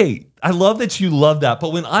that okay, I love that you love that.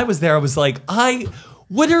 But when I was there, I was like,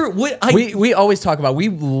 We always talk about we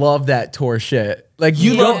love that tour shit. Like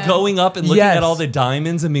you go- love going up and looking Yes. at all the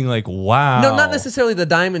diamonds and being like, wow. No, not necessarily the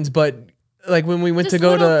diamonds, but like when we went Just to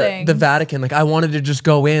go little to things. the Vatican, like I wanted to just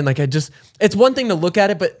go in. Like it's one thing to look at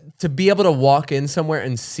it, but to be able to walk in somewhere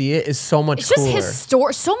and see it is so much It's cooler. just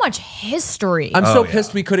so much history. I'm so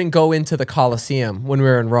pissed we couldn't go into the Colosseum when we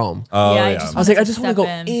were in Rome. Oh, yeah, yeah. I was like, I just want to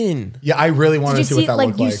step go in. yeah, I really Did wanted you to see see what that like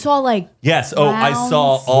looked you like. saw like Yes. Oh, I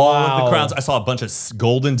saw crowns? all of Wow. the crowns. I saw a bunch of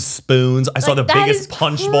golden spoons. I saw Like, the that biggest is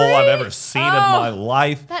punch bowl I've ever crazy. seen in my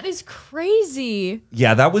life. That is crazy.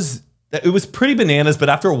 Yeah, it was pretty bananas, but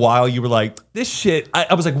after a while you were like, this shit,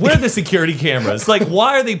 I was like, where are the security cameras? Like,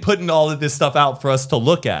 why are they putting all of this stuff out for us to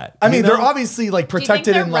look at? I mean, You know? they're obviously like Do you think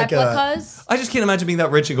protected they're in like a. replicas? I just can't imagine being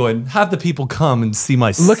that rich and going, have the people come and see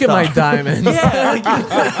my Look at my stuff. diamonds.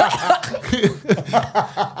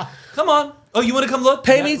 Come on. Oh, you want to come look?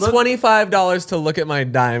 Pay me Look. $25 to look at my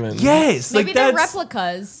diamonds. Yes. Maybe like they're that's,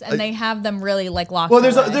 replicas and they have them really like locked. Well,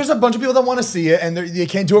 there's away. a bunch of people that want to see it, and they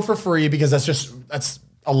can't do it for free because that's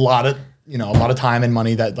a lot of time and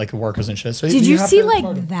money that like workers and shit. So Did you have see to-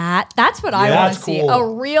 like that? That's what I Yeah, want that's to see. cool.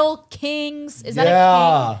 A real king's. Is that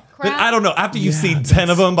Yeah. a king? but Crown? I don't know. After you see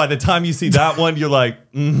 10 of them, by the time you see that one, you're like,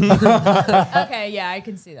 Okay, yeah, I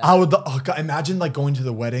can see that. I would. Oh God, imagine like going to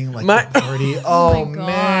the wedding, like My- the party. Oh, my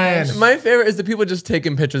man. gosh. My favorite is the people just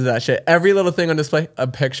taking pictures of that shit. Every little thing on display, a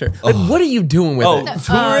picture. Like, what are you doing with oh, it?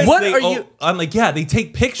 tourists, What are you? I'm like, yeah, they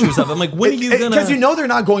take pictures of it. I'm like, when are you going to? Because they're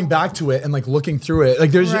not going back to it and like looking through it.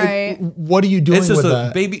 Like there's, Right. what are you doing It's just with a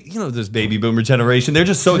that? baby, this baby boomer generation. They're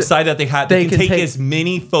just so excited that they They can can take take- as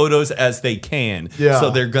many photos as they can. Yeah.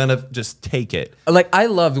 So they're gonna just take it. Like I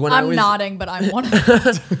loved when I I'm was nodding, but I'm one of them.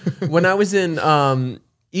 when I was in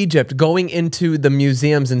Egypt, going into the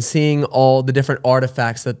museums and seeing all the different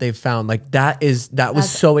artifacts that they've found. Like that was That's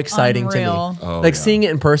so exciting unreal. to me. Like seeing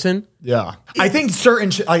it in person. Yeah, I think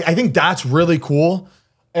I think that's really cool.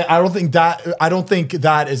 I don't think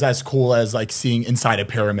that is as cool as like seeing inside a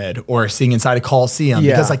pyramid or seeing inside a Colosseum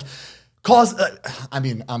Yeah. because like. I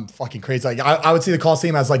mean, I'm fucking crazy. Like, I would see the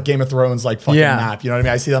Colosseum as like Game of Thrones, like fucking Yeah. map. You know what I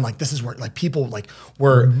mean? I see them like this is where like people like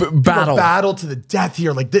were battled to the death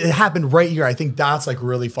here. Like it happened right here. I think that's like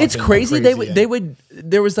really fucking. It's crazy. Like, They would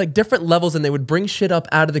there was like different levels and they would bring shit up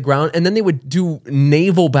out of the ground and then they would do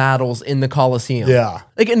naval battles in the Colosseum. Yeah.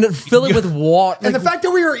 Like and then fill it with water. And the fact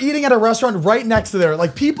that we were eating at a restaurant right next to there,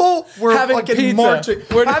 like people were Having fucking pizza. marching.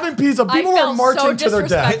 We're having pizza. I People were felt marching so to their death.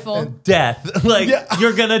 disrespectful. Death. Like Yeah.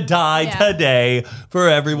 you're gonna die Yeah. today for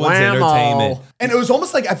everyone's Whammo. entertainment. And it was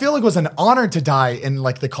almost like I feel like it was an honor to die in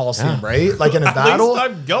like the Colosseum, right? Like in a battle.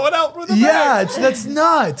 At least I'm going out for the Yeah, that's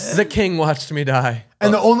nuts. the king watched me die.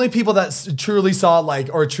 And the only people that truly saw like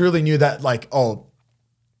or truly knew that like, oh,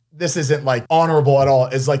 this isn't like honorable at all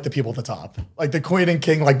is like the people at the top. Like the queen and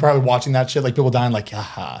king, like probably watching that shit, like people dying, like,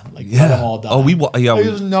 haha, like let them all die. Oh, Like,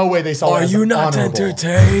 there's no way they saw it as honorable.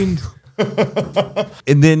 entertained?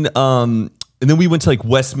 And then we went to like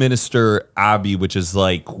Westminster Abbey, which is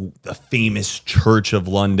like the famous church of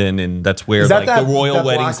London, and that's where that like the royal that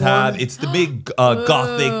weddings black have. one? It's the big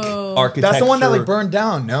Gothic architecture. That's the one that like burned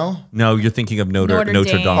down, no? No, you're thinking of Notre Dame.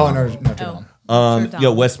 Dame. Oh, no, Notre Dame.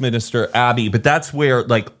 Westminster Abbey, but that's where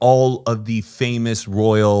like all of the famous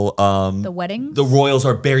royal The weddings? the royals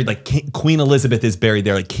are buried. Like Queen Elizabeth is buried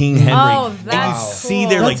there, like King Henry. Oh, and you that's see cool.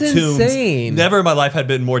 their like That's tombs. insane. Never in my life had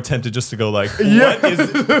been more tempted just to go like,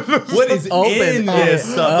 what is Open in it this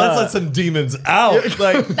stuff? Let's let some demons out.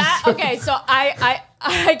 Like Okay, so I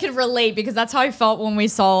I could relate because that's how I felt when we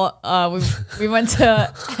saw we went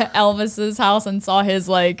to Elvis's house and saw his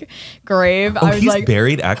like grave. Oh, I was he's like,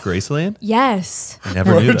 buried at Graceland? yes. I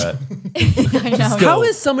never knew that. I know. How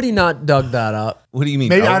has somebody not dug that up? What do you mean?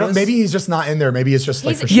 Maybe Elvis? maybe he's just not in there. Maybe it's just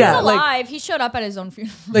like He's, for he's sure. Yeah, like- alive. He showed up at his own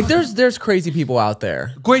funeral. Like there's crazy people out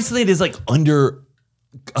there. Graceland is like under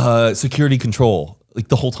security control like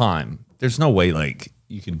the whole time. There's no way like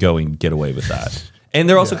you could go and get away with that. And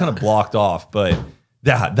they're also kind of blocked off, but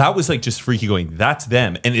that was like just freaky going, that's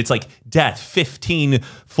them. And it's like death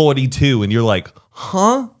 1542 and you're like,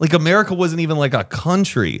 huh? Like America wasn't even like a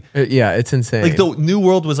country. Yeah, it's insane. Like the New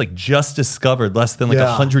World was like just discovered less than like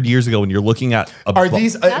 100 years ago, and you're looking at a Are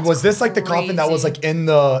these? That's Was this like the coffin that was crazy. like in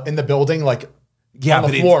the building, like yeah, on but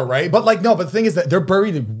the it's- floor, right? But like no, but the thing is that they're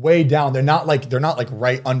buried way down. They're not like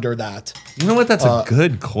right under that. You know what? That's a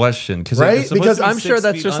good question, right? Because I'm sure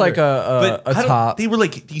that's just like a top. They were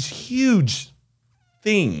like these huge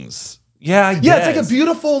things. Yeah, I Yeah, guess. it's like a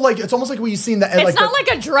beautiful, like it's almost like what you see in the. It's like not like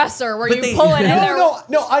a dresser where you they- pull it in there.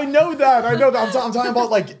 No, I know that. I know that. I'm talking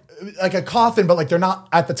about like a coffin, but like they're not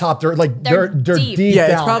at the top. They're like they're deep. deep. Yeah,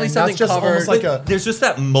 it's down, probably and something that's just covered. almost like a There's just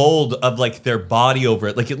that mold of like their body over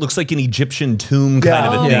it. Like it looks like an Egyptian tomb kind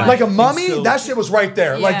of a Oh thing. my like a mummy. So- that shit was right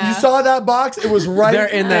there. Like you Yeah. saw that box, it was right They're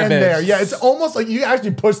in that bitch. there. Yeah, it's almost like you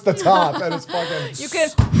actually push the top, and it's fucking. You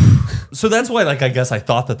could. So that's why, like, I guess I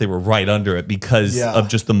thought that they were right under it because Yeah. of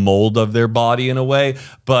just the mold of their body in a way.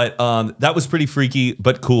 But that was pretty freaky,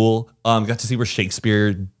 but cool. Got to see where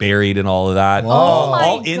Shakespeare buried and all of that. Oh my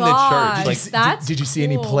all in the gosh. church. Like, That's did you see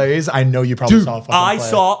any cool. plays? I know you probably dude, saw a fucking I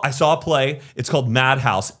play. saw a play. It's called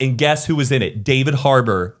Madhouse, and guess who was in it? David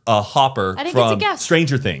Hopper I didn't get to from guess.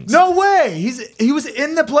 Stranger Things. No way. He was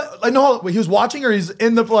in the play. Like no, he was watching or he's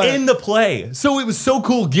in the play. In the play. So it was so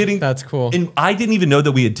cool getting. That's cool. And I didn't even know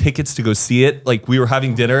that we had tickets to go see it. Like we were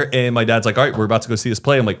having dinner and my dad's like, all right, we're about to go see this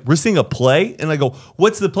play. I'm like, we're seeing a play? And I go,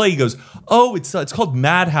 what's the play? He goes, oh, it's called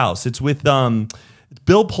Madhouse. It's with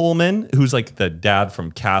Bill Pullman, who's like the dad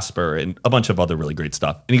from Casper and a bunch of other really great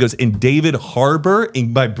stuff. And he goes, and David Harbour.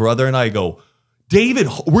 And my brother and I go,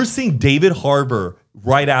 we're seeing David Harbour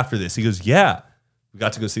right after this. He goes, yeah. We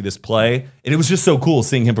got to go see this play, and it was just so cool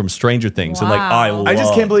seeing him from Stranger Things. And like, Wow. I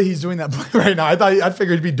just can't believe he's doing that play right now. I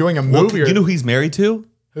figured he'd be doing a Well, movie. you know who he's married to?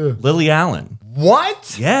 Lily Allen.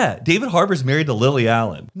 What? Yeah, David Harbour's married to Lily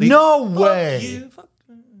Allen. No way. Yeah, fuck.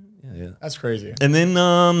 That's crazy. And then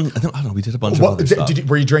I don't know. We did a bunch of What, other stuff.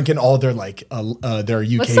 were you drinking all their like their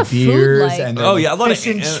UK What's the food beers like? and their, Oh, yeah, a lot of- fish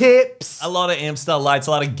and chips? A lot of Amstel Lights,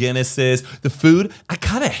 a lot of Guinnesses. The food, I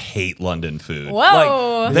kind of hate London food.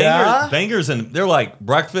 Whoa. Like Yeah? bangers, and they're like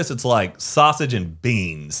breakfast. It's like sausage and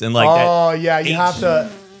beans, and like Oh that yeah, you have to.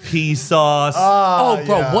 pea sauce. Oh,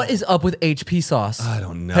 bro, yeah. what is up with HP sauce? I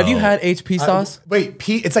don't know. Have you had HP sauce? Wait,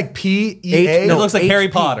 P. It's like PEA. It looks like Harry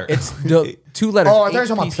HP. Potter. It's the 2 letters. Oh, I thought you were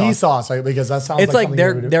talking HP about pea sauce, like, because that sounds. It's like something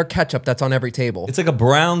you would do. their ketchup that's on every table. It's like a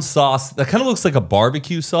brown sauce that kind of looks like a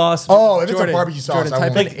barbecue sauce. Oh, if it's Jordan, a barbecue sauce, Jordan, I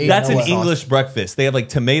type won't in eat That's no an sauce. English breakfast. They have like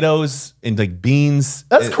tomatoes and like beans.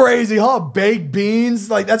 That's crazy, huh? Baked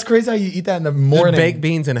beans, like that's crazy how you eat that in the morning. Baked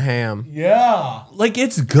beans and ham. Yeah. Like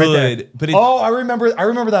it's good, but it, Oh, I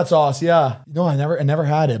remember that sauce. Yeah. No, I never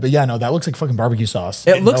had it, but yeah, no, that looks like fucking barbecue sauce.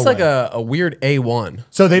 It looks No like way. a weird A1.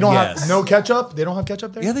 So they don't Yes. have no ketchup. They don't have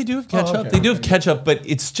ketchup there. yeah, they do have ketchup. okay, They do have ketchup, but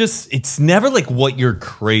it's never like what you're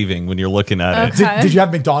craving when you're looking at it. Okay. Did you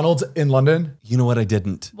have McDonald's in London? You know what? I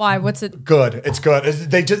didn't. Why? What's it? Good. It's good.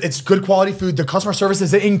 It's good quality food. The customer service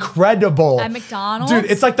is incredible. At McDonald's? Dude,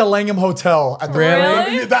 it's like the Langham Hotel. At the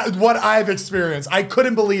Really? That's what I've experienced. I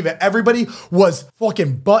couldn't believe it. Everybody was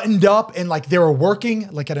fucking buttoned up and like they were working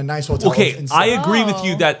like at a nice hotel. Okay, It's insane. I agree with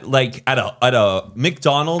you that like at a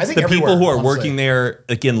McDonald's, I think the people who everywhere, are honestly. working there,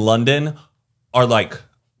 like in London, are like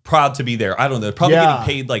proud to be there. I don't know, they're probably Yeah. getting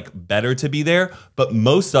paid like better to be there. But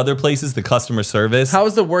most other places, the customer service, How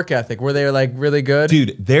was the work ethic? Were they like really good?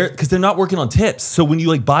 dude, because they're not working on tips. So when you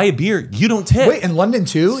like buy a beer, you don't tip. Wait, in London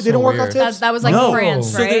too? They don't work on weird. tips? That was like No,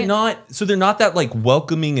 France, so right? they're not that like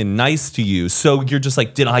welcoming and nice to you. So you're just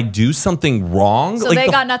like, did I do something wrong? So like they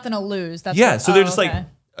the- got nothing to lose. That's yeah. what- So they're oh, just okay. like,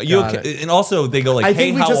 are you Got okay? And also they go like, I hey,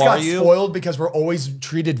 think we how just are got you? spoiled because we're always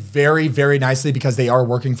treated very, very nicely because they are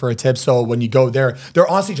working for a tip. So when you go there, they're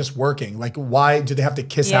honestly just working. Like, why do they have to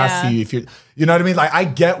kiss ass Yeah. to you if you know what I mean? Like, I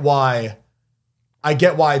get why I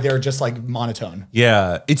get why they're just like monotone.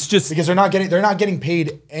 Yeah, it's just Because they're not getting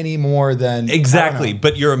paid any more than exactly.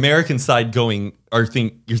 But your American side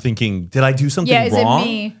you're thinking, did I do something Yeah, is it wrong?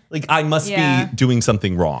 me? Like I must Yeah. be doing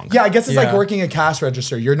something wrong. Yeah, I guess it's like Yeah. working a cash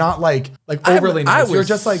register. You're not like overly nice. You're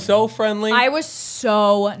just like so friendly. I was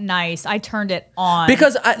so nice. I turned it on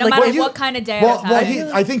Because no like, matter well, what kind of day I was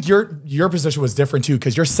having. I think your position was different too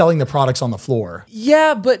because you're selling the products on the floor.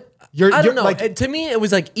 yeah, but I don't you're know. like- To me, it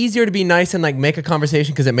was like easier to be nice and like make a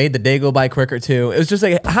conversation because it made the day go by quicker too. It was just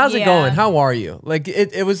like, how's it Yeah. going? How are you? Like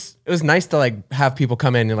it was nice to like have people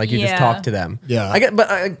come in and like you just Yeah. talk to them. Yeah.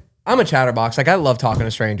 I'm a chatterbox. Like I love talking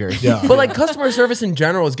to strangers. Yeah. But like customer service in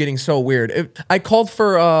general is getting so weird. I called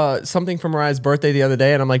for something for Mariah's birthday the other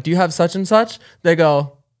day, and I'm like, "Do you have such and such?" They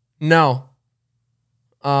go, "No."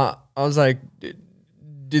 I was like,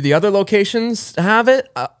 "Do the other locations have it?"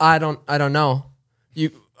 I don't know.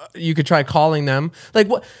 You could try calling them. Like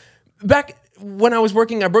what? Back when I was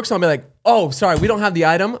working at Brookstone, I'd be like, "Oh, sorry, we don't have the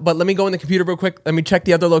item, but let me go in the computer real quick. Let me check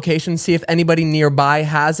the other locations, see if anybody nearby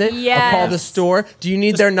has it. I'll call the Yes. store. Do you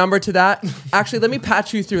need their number to that? Actually, let me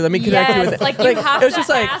patch you through. Let me connect you with Yes, it." like you have it was to just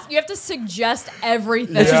like ask. You have to suggest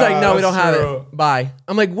everything. it's just Yeah, like, no, we don't that's have true. it. Bye.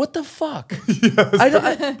 I'm like, what the fuck?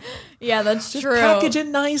 I Yeah, that's true. Package it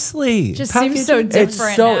nicely. Just seems so It's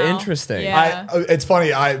different. so now. interesting. Yeah. It's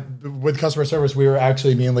funny. With customer service, we were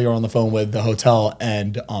actually me and Leo were on the phone with the hotel,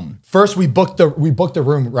 and first we booked the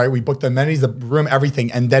room, right? We booked the amenities, the room,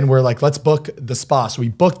 everything, and then we're like, let's book the spa. So we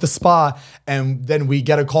booked the spa, and then we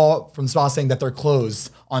get a call from the spa saying that they're closed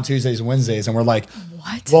on Tuesdays and Wednesdays, and we're like,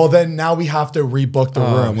 What? Well, then now we have to rebook the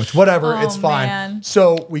room, which whatever, Oh, it's fine. man.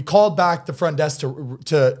 So we called back the front desk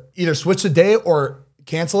to either switch the day or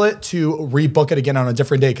cancel it to rebook it again on a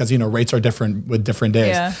different day because rates are different with different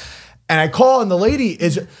days. Yeah. And I call and the lady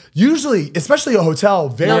is usually, especially a hotel,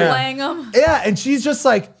 very Not playing them. yeah, and she's just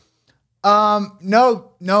like,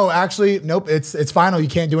 no, actually, nope, it's final. You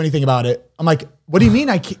can't do anything about it. I'm like, what do you mean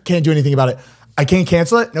I can't do anything about it? I can't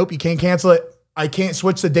cancel it. Nope, you can't cancel it. I can't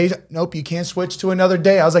switch the days. Nope, you can't switch to another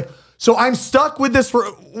day. I was like, so I'm stuck with this for,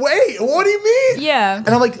 wait, what do you mean? Yeah. And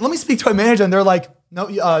I'm like, let me speak to a manager. And they're like, no,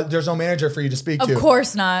 there's no manager for you to speak to. Of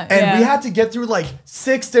course not. And yeah. we had to get through like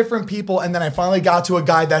 6 different people. And then I finally got to a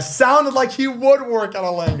guy that sounded like he would work at a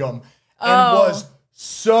Langham and was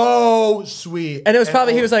so sweet. And it was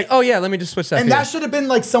probably, he was like, oh yeah, let me just switch that. And for you. that should have been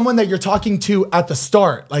like someone that you're talking to at the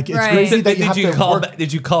start. Like it's Right. crazy that you Did have you to call? work.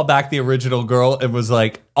 Did you call back the original girl and was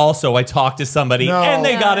like, also I talked to somebody No. and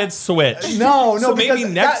they Yeah. got it switched? No, So maybe because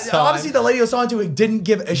next time. obviously the lady I was talking to didn't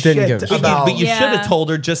give a shit give a shit. about. But you Yeah. should have told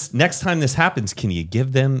her just next time this happens, can you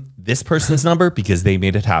give them this person's number because they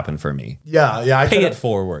made it happen for me? yeah. I Pay could've- it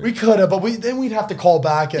forward. We could have, but then we'd have to call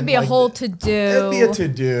back and It'd be a like, whole to do. It'd be a to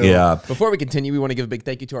do. Yeah. Before we continue, we want to give a big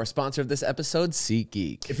thank you to our sponsor of this episode,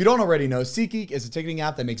 SeatGeek. If you don't already know, SeatGeek is a ticketing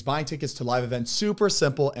app that makes buying tickets to live events super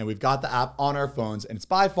simple, and we've got the app on our phones, and it's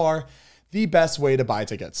by far the best way to buy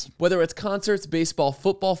tickets. Whether it's concerts, baseball,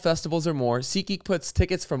 football, festivals, or more, SeatGeek puts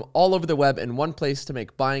tickets from all over the web in one place to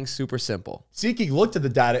make buying super simple. SeatGeek looked at the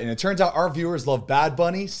data, and it turns out our viewers love Bad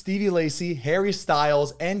Bunny, Stevie Lacy, Harry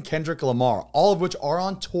Styles, and Kendrick Lamar, all of which are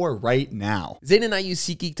on tour right now. Zane and I use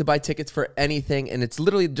SeatGeek to buy tickets for anything, and it's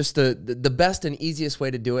literally just the best and easiest way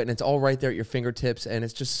to do it, and it's all right there at your fingertips, and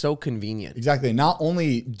it's just so convenient. Exactly. Not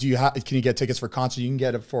only can you get tickets for concerts, you can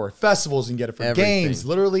get it for festivals, you can get it for Everything. games,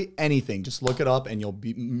 literally anything. Just look it up, and you'll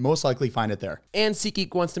most likely find it there. And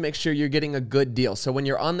SeatGeek wants to make sure you're getting a good deal. So when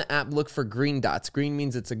you're on the app, look for green dots. Green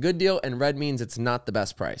means it's a good deal, and red means it's not the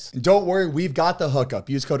best price. And don't worry, we've got the hookup.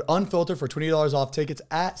 Use code UNFILTERED for $20 off tickets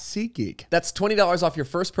at SeatGeek. That's $20 off your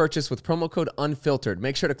first purchase with promo code UNFILTERED.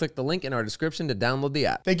 Make sure to click the link in our description to download the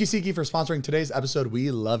app. Thank you, SeatGeek, for sponsoring today's episode.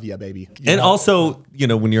 We love ya, baby. And also,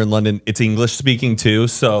 when you're in London, it's English speaking too.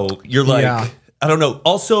 So you're like, Yeah. I don't know.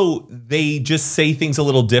 Also, they just say things a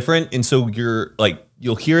little different. And so you're like,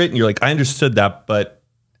 you'll hear it and you're like, I understood that, but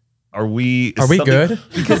are we we good?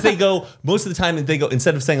 Because they go, most of the time, they go,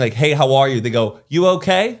 instead of saying like, hey, how are you? They go, you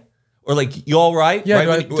okay? Or like, you all right? Yeah,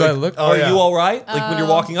 right? do I look- Are yeah. you all right? Like when you're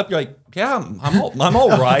walking up, you're like, yeah, I'm all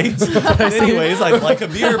right. Anyways, I'd like a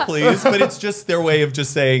beer, please. But it's just their way of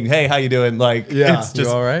just saying, hey, how you doing? Like, Yeah. it's just,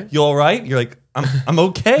 You all right? You all right? You're like, I'm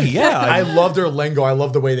okay. Yeah. I love their lingo. I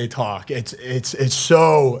love the way they talk. It's just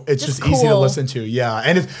easy to cool. listen to. Yeah,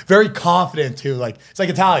 and it's very confident too. Like it's like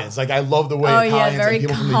Italians. Like I love the way Oh, yeah, Italians very and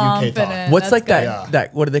people from the UK talk. confident. What's That's like good.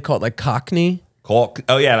 that, what do they call it? Like Cockney?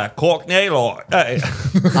 Oh yeah, that Cockney Lord.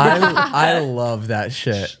 I love that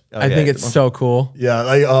shit. I think it's so cool. Yeah,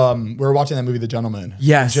 like we were watching that movie, The Gentleman.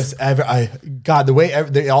 Yes. Just God, the way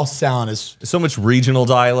they all sound is So much regional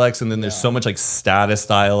dialects, and then there's so much like status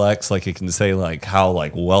dialects. Like it can say like how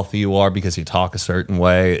like wealthy you are because you talk a certain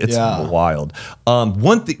way. It's wild.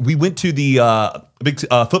 One thing, we went to the big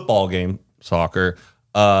football game, soccer.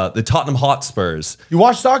 The Tottenham Hotspurs. You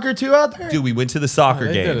watch soccer too out there? Dude, we went to the soccer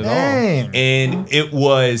they game. did it all. Dang. And it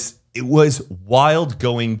was wild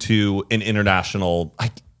going to an international.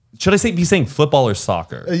 Should I be saying football or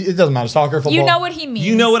soccer? It doesn't matter. Soccer, football. You know what he means.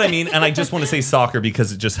 You know what I mean, and I just want to say soccer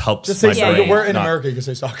because it just helps. Just say my soccer. brain We're in not- America. You can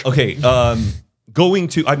say soccer. Okay,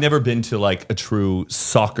 I've never been to like a true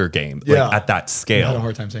soccer game like, at that I had a scale,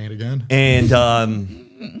 hard time saying it again. and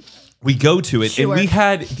we go to it, and we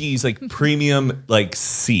had these like premium like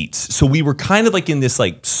seats, so we were kind of like in this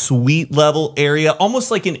like suite level area, almost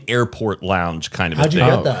like an airport lounge kind of. How'd a you thing.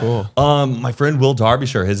 get that? Cool. My friend Will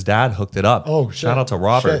Derbyshire, his dad hooked it up. Oh, shit. Shout out to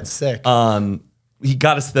Robert. Shit, sick. He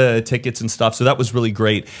got us the tickets and stuff, so that was really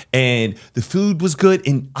great. And the food was good.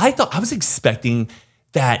 And I was expecting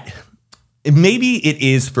that maybe it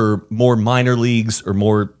is for more minor leagues or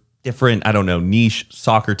more different, I don't know, niche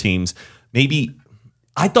soccer teams. Maybe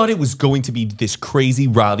I thought it was going to be this crazy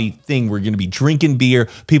rowdy thing. We're going to be drinking beer.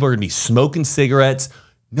 People are going to be smoking cigarettes.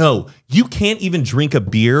 No, you can't even drink a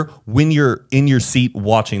beer when you're in your seat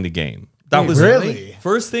watching the game. That was really?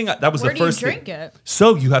 first thing. That was Where the do you first drink thing. it?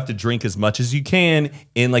 So you have to drink as much as you can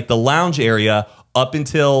in like the lounge area up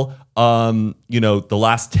until the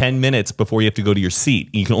last 10 minutes before you have to go to your seat.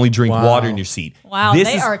 You can only drink water in your seat. Wow,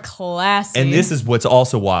 they are classy. And this is what's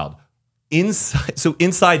also wild.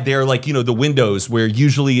 Inside there, like, the windows where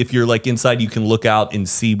usually if you're like inside, you can look out and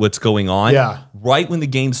see what's going on. Yeah. Right when the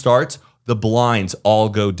game starts, the blinds all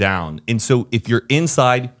go down. And so if you're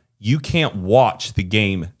inside, you can't watch the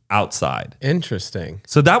game outside. Interesting.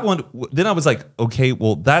 So that one, then I was like, okay,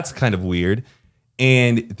 well, that's kind of weird.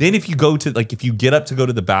 And then if you go to, like, if you get up to go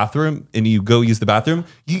to the bathroom and you go use the bathroom,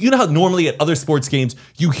 you know how normally at other sports games,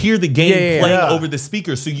 you hear the game playing over the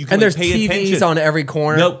speakers so you can And there's pay TVs attention. on every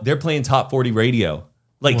corner. Nope, they're playing Top 40 radio.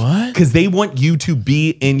 Like, What? because they want you to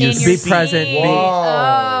be in your seat. present.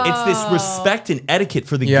 It's this respect and etiquette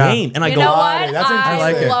for the game. And I You go, know what? That's I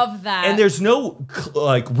like it. love that. and there's no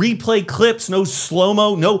like replay clips, no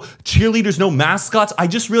slow-mo, no cheerleaders, no mascots. I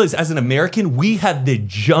just realized as an American, we have the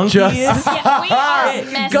junkiest. yeah, we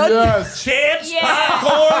are messy. Yes. Chips, Yeah.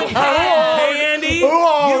 popcorn, Yeah. candy.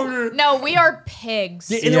 No, we are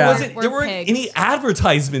pigs. And Yeah. there weren't any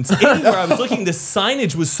advertisements anywhere. I was looking, the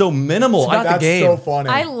signage was so minimal. about the That's game. so funny.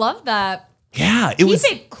 I love that. Yeah, it Keep was.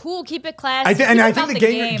 it cool. Keep it classy. I think Keep the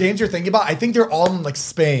about games you're thinking about, I think they're all in like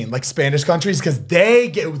Spain, like Spanish countries, because they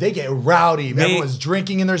get rowdy. Everyone's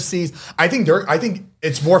drinking in their seats. I think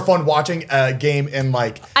it's more fun watching a game in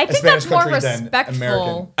like I a think Spanish that's more country than American.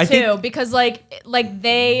 respectful I think- too, because like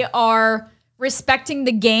they are respecting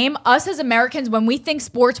the game. Us as Americans, when we think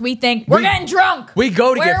sports, we think we're getting drunk. We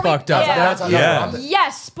go to Where get are we- fucked up. Yeah. That's what I'm thinking.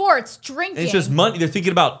 Yes, sports, drinking. It's just money. They're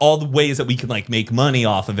thinking about all the ways that we can like make money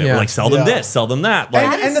off of it. Yeah. We're like, sell them this, sell them that. Like,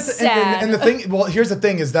 And is sad. the thing, well, here's the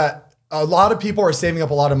thing is that a lot of people are saving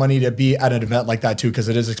up a lot of money to be at an event like that too, because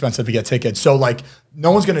it is expensive to get tickets. So like,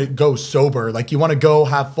 no one's gonna go sober. Like, you want to go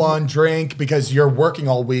have fun, drink, because you're working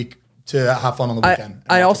all week to have fun on the weekend.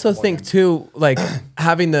 I also think too, like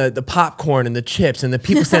having the popcorn and the chips and the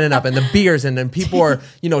people standing up and the beers and then people are,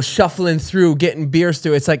 shuffling through, getting beers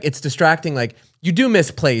through. It's like, it's distracting. Like, you do miss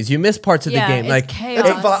plays, you miss parts of the game. It's Like, chaos.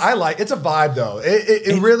 It's a vibe though.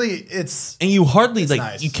 It really, it's. and you hardly like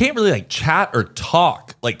nice. you can't really like chat or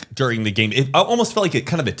talk like during the game. I almost felt like it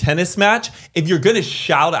kind of a tennis match. If you're gonna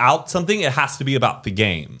shout out something, it has to be about the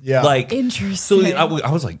game. Yeah. like Interesting. So I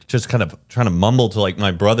was like just kind of trying to mumble to like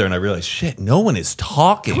my brother, and I realized shit, no one is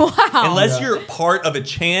talking unless you're part of a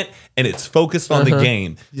chant and it's focused on the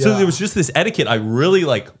game. So Yeah. there was just this etiquette I really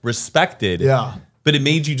like respected. Yeah. But it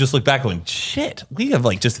made you just look back going, shit, we have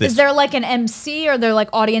like just this. Is there like an MC? Or there like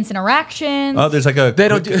audience interaction? Oh, there's like a. they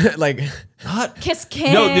don't do like, Kiss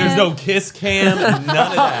cam. No, there's no kiss cam, none of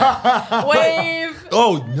that. wave.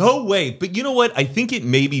 Oh, no way. But you know what? I think it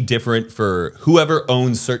may be different for whoever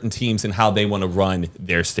owns certain teams and how they want to run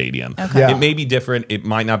their stadium. Okay. Yeah. It may be different. It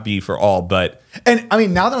might not be for all, but And I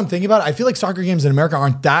mean, now that I'm thinking about it, I feel like soccer games in America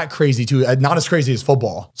aren't that crazy too. Not as crazy as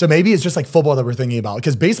football. So maybe it's just like football that we're thinking about.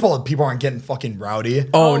 Because baseball, people aren't getting fucking rowdy.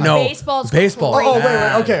 oh no, baseball's baseball. crazy.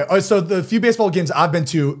 Wait. Okay. So the few baseball games I've been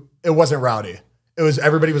to, it wasn't rowdy. It was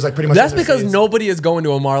everybody was like pretty much. That's in their because seats. nobody is going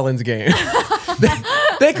to a Marlins game.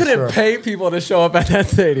 They couldn't pay people to show up at that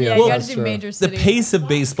stadium. Yeah, you got to do major The cities. pace of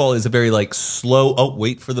baseball is a very like slow. Oh,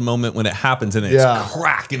 wait for the moment when it happens, and then it's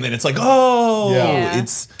crack, and then it's like, oh, Yeah.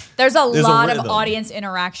 it's. There's a lot of rhythm. audience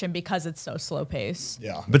interaction because it's so slow paced.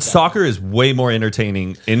 Yeah. But soccer is way more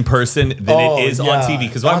entertaining in person than it is on TV.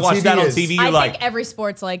 Because when I On watch TV that on is- TV, I you're like, think every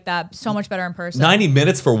sport's like that. So much better in person. 90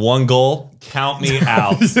 minutes for one goal, count me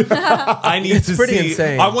out. I need to pretty see.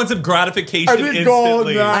 insane. I want some gratification I need goal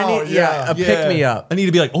instantly. now. I need, a pick me up. I need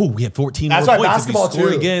to be like, oh, we have 14 That's more why points. If we basketball score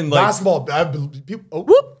too. again, like, Basketball.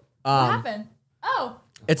 What happened? Oh.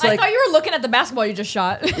 It's I like- thought you were looking at the basketball you just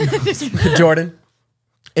shot. Jordan.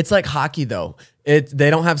 It's like hockey though. They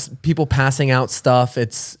don't have people passing out stuff.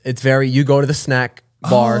 It's very, you go to the snack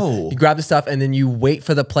bar, you grab the stuff, and then you wait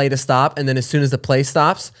for the play to stop. And then as soon as the play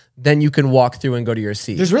stops, then you can walk through and go to your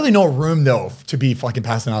seat. There's really no room though to be fucking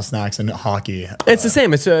passing out snacks in hockey. It's the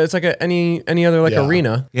same. It's like any other like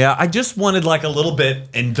arena. yeah, I just wanted like a little bit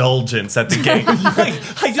indulgence at the game. Like,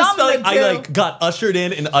 I just felt like Something I to like got ushered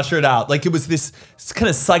in and ushered out. Like it was this kind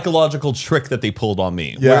of psychological trick that they pulled on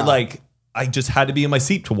me. Yeah. Where like I just had to be in my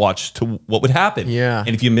seat to watch to what would happen. Yeah.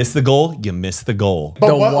 And if you miss the goal, you miss the goal.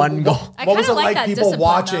 But one goal. I What was kinda it like like that people discipline,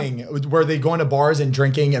 watching? Were they going to bars and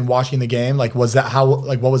drinking and watching the game? Like, was that how?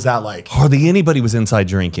 Like, what was that like? Hardly anybody was inside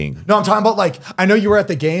drinking. No, I'm talking about like I know you were at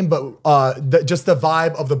the game, but just the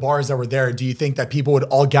vibe of the bars that were there. Do you think that people would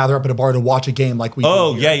all gather up at a bar to watch a game like we?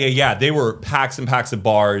 Oh, do here? yeah. They were packs and packs of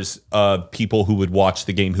bars of people who would watch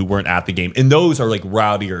the game who weren't at the game. And those are like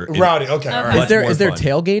rowdier. and Rowdy. Okay. All right. much Is there more fun.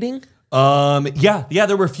 tailgating? Yeah,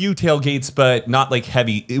 there were a few tailgates, but not like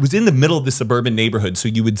heavy. It was in the middle of the suburban neighborhood, so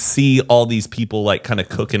you would see all these people like kind of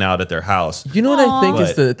cooking out at their house. You know what I think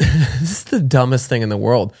is What? this is the dumbest thing in the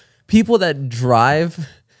world. People that drive,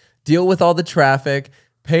 deal with all the traffic,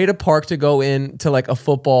 pay to park to go in to like a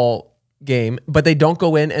football game, but they don't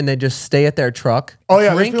go in and they just stay at their truck. Oh,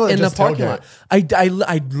 yeah, there's drink people that in the just parking tailgate. lot.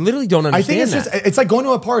 I literally don't understand. I think it's that. just it's like going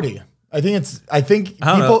to a party. I think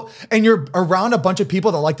don't people and you're around a bunch of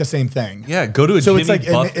people that like the same thing. Yeah, go to a So Jimmy it's like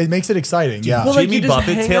Buffett. it makes it exciting. Yeah. Well, like, Jimmy you just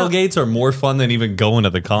Buffett hang out. tailgates are more fun than even going to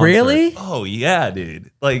the concert. Really? Oh yeah,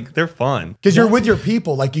 dude. Like they're fun. Because you're with your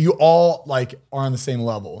people, like you all like are on the same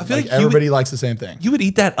level. I feel like you everybody likes the same thing. You would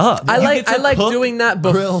eat that up. I You like get to cook. doing that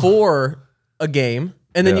before a game,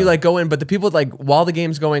 and then you like go in. But the people like while the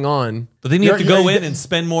game's going on, But then you have to You're- go you're- in and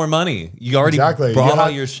spend more money. You already Exactly. brought You all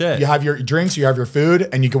have- your shit. You have your drinks, you have your food,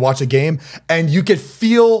 and you can watch a game, and you could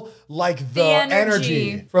feel like the energy.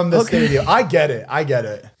 energy from the stadium. I get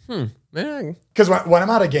it. man, Because when I'm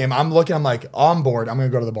at a game, I'm like, I'm bored. I'm gonna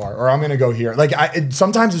go to the bar, or I'm gonna go here. Like,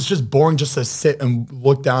 sometimes it's just boring just to sit and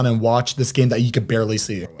look down and watch this game that you could barely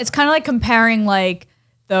see. It's kind of like comparing like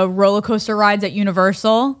the roller coaster rides at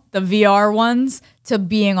Universal, the VR ones, to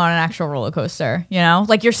being on an actual roller coaster. You know,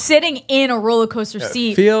 like you're sitting in a roller coaster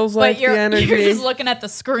seat, feels like but you're, the energy. you're just looking at the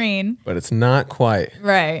screen. but it's not quite.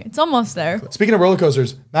 Right, it's almost there. Speaking of roller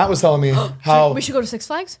coasters, Matt was telling me how We should go to Six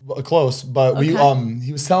Flags. close, but Okay.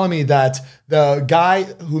 he was telling me that the guy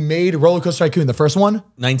who made Roller Coaster Tycoon, the first one,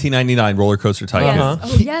 1999 roller coaster tycoon. Yes.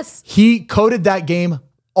 Oh yes. he coded that game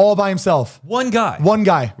all by himself. One guy. One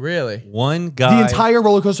guy. Really? One guy. The entire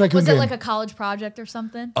Roller Coaster Tycoon Was it game. like a college project or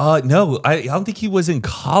something? No, I don't think he was in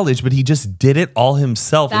college, but he just did it all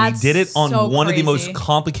himself. And That's he did it on so one of the crazy. most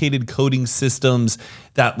complicated coding systems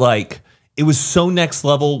that like, it was so next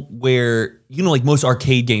level where, you know, like most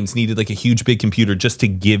arcade games needed like a huge big computer just to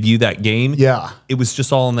give you that game. Yeah. It was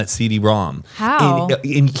just all on that CD-ROM. How?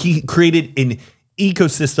 And he created an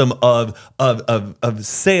ecosystem of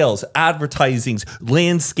sales, advertisings,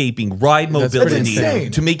 landscaping, ride mobility,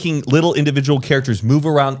 insane. to making little individual characters move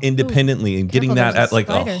around independently and getting Careful, that there's at a like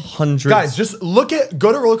spider. 100. Guys, just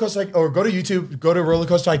go to Roller Coaster or go to YouTube, go to Roller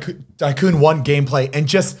Coaster Tycoon 1 gameplay and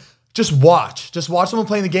just watch. Just watch someone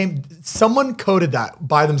playing the game. Someone coded that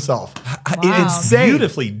by themselves. It's Insane.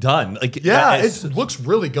 beautifully done. Like Yeah, it's- it looks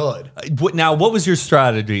really good. now, what was your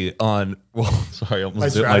strategy on? Well, sorry, I almost My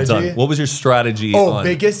bit my strategy? tongue. What was your strategy? Oh, on,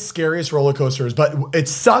 biggest, scariest roller coasters. But it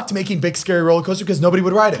sucked making big, scary roller coaster because nobody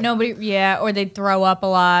would ride it. Nobody. Yeah, or they'd throw up a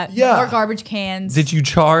lot. Yeah. Or garbage cans. Did you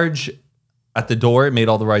charge at the door? It made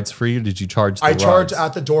all the rides free, or did you charge? I charged rides?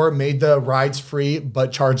 at the door, made the rides free,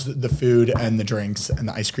 but charged the food and the drinks and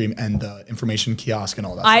the ice cream and the information kiosk and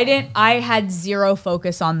all that. I had zero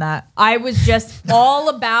focus on that. I was just all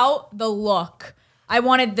about the look. I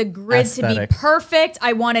wanted the grid to Aesthetic. be perfect.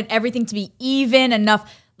 I wanted everything to be even enough.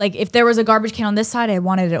 like if there was a garbage can on this side, I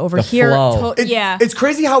wanted it over here. flow. Yeah. It's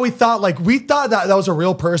crazy how we thought that was a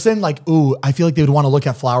real person. Like, ooh, I feel like they would want to look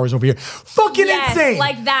at flowers over here. Fucking Yes, insane.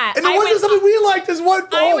 like that. And it I wasn't would- something we liked as one.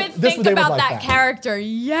 I Oh, would this think they would about like that character.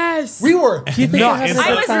 Yes. We were you think nuts. it has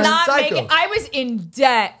I was not Psycho. making. I was in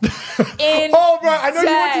debt. In Oh, bro, I know you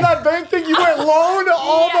went to that bank thing. You went loan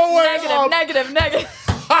all the way up. negative.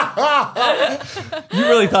 You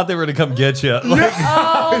really thought they were going to come get you. Like,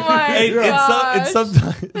 Oh my and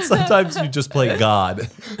sometimes you just play God.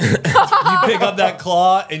 You pick up that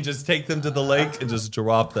claw and just take them to the lake and just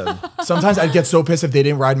drop them. Sometimes I'd get so pissed if they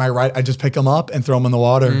didn't ride my ride. I'd just pick them up and throw them in the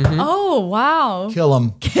water. Oh wow. Kill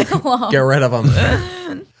them. Get rid of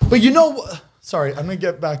them. But you know, sorry, I'm gonna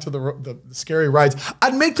get back to the scary rides.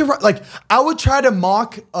 I'd make I would try to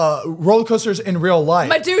mock roller coasters in real life.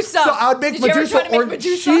 Medusa. So I'd make Did you ever Medusa try to make or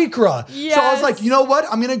Medusa? Shikra. So I was Yes. like, you know what?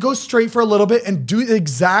 I'm gonna go straight for a little bit and do the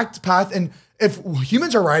exact path. And if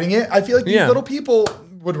humans are riding it, I feel like these Yeah. little people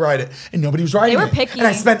would ride it, and nobody was riding They it. were picky. And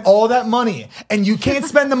I spent all that money, and you can't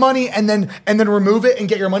spend the money and then remove it and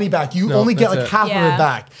get your money back. You only get that's like it. half of Yeah. it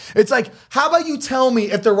back. It's like, how about you tell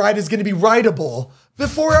me if the ride is gonna be rideable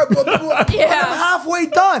before when I'm halfway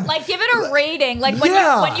done? Like give it a rating. Like when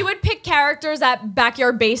Yeah. you would pick characters at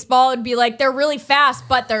Backyard Baseball, it'd be like they're really fast,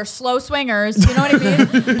 but they're slow swingers. You know what I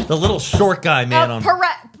mean? The little short guy, man, on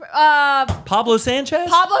Pablo Sanchez?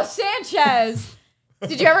 Pablo Sanchez.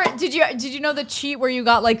 Did you know the cheat where you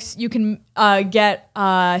got like you can get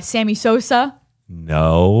Sammy Sosa?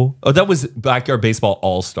 No. Oh, that was Backyard Baseball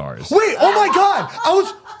All-Stars. Wait, oh my God.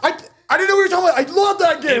 I didn't know what you were talking about. I love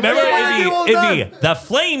that game. Remember, it'd be the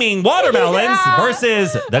flaming watermelons Yeah.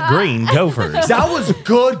 versus the green gophers. That was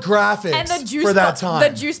good graphics And the juice for that time.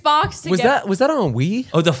 the juice box. Was that on Wii?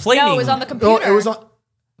 Oh, the flaming. No, it was on the computer. Oh, it was on.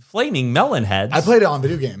 flaming melon heads. I played it on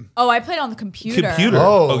video game. Oh, I played on the computer.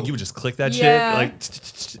 Oh. you would just click that Yeah. shit.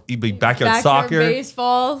 Like you'd be backyard Backyard soccer.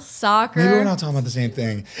 baseball, soccer. Maybe we're not talking about the same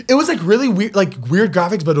thing. It was like really weird, weird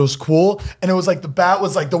graphics, but it was cool. And it was like the bat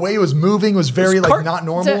was like the way it was moving was very not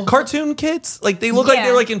normal. Cartoon kids, like they look like Yeah.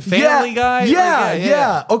 they're like in Family Guy.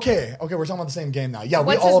 Yeah. Okay, we're talking about the same game now. Yeah,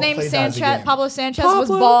 What's we all his name? played that as a Sanchez. game. Pablo Sanchez was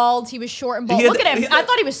Pablo? bald. He was short and bald. He had Look the- at him. he had I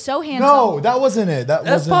thought he was so handsome. No, that wasn't it. That's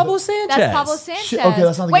That's Pablo Sanchez. That's Pablo Sanchez. Shit, okay,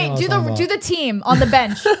 that's not the game I Wait, was do talking the about. do the team on the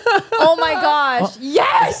bench. Oh my gosh!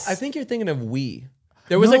 Yes. I think you're thinking of Wii.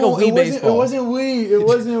 There was like a Wii baseball. It wasn't Wii. It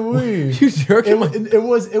wasn't Wii. You jerking it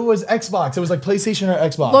was Xbox. It was like PlayStation or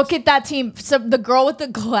Xbox. Look at that team. So the girl with the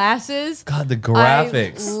glasses. God, the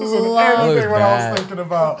graphics. This isn't Love- anything what I bad. was thinking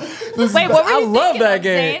about. Wait, what were you I love thinking that of,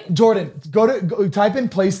 game. Zane? Jordan, go type in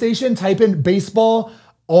PlayStation, type in baseball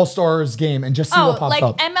All-Stars game and just see what Oh, pops like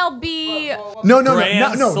up. MLB. No, Grand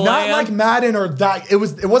not Slam? like Madden or that. It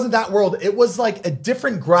wasn't that world. It was like a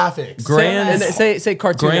different graphics. Grand Say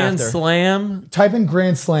cartoon Grand after. Slam. Type in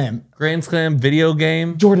Grand Slam. Grand Slam video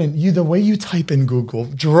game. Jordan, the way you type in Google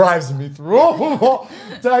drives me through.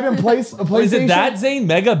 Type in PlayStation. Is it that Zane?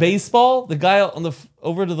 Mega Baseball? The guy on the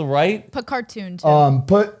over to the right? Put cartoon too.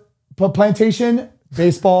 Put Plantation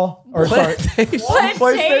Baseball or sorry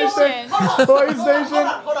PlayStation.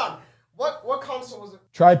 PlayStation. Hold on. What console was it?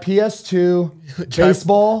 Try PS2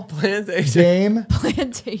 Baseball PlayStation. game.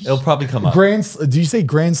 Plantation. It'll probably come up. Do you say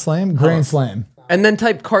Grand Slam? Grand Slam. And then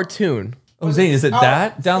type cartoon. Oh, Zane, is it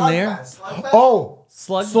that down there? Slugfest. Oh,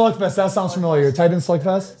 Slug. Slugfest. That sounds familiar. Type in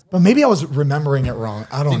Slugfest. But maybe I was remembering it wrong.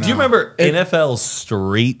 I don't know. Do you remember NFL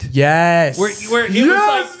Street? Yes. Where it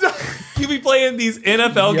was like you be playing these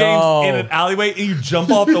NFL games in an alleyway and you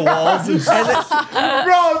jump off the walls and shit.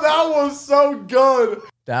 Bro, that was so good.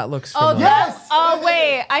 That looks Oh, familiar. Yes. Oh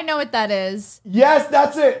wait, I know what that is. Yes,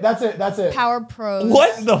 that's it. Power Pros.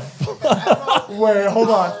 What the fuck? Wait, hold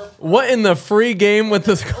on. What in the free game with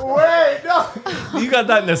this? Wait, no. You got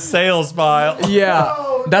that in a sales file. Yeah.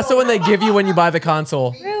 No, That's the one they give you when you buy the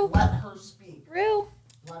console. Let her speak. Rue.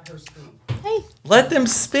 Let her speak. Hey. Let them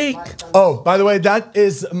speak. Oh, by the way, that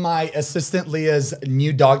is my assistant Leah's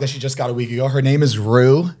new dog that she just got a week ago. Her name is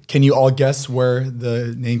Rue. Can you all guess where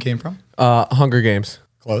the name came from? Hunger Games.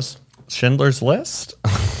 Close. Schindler's List?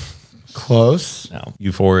 Close. No.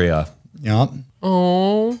 Euphoria. Yep.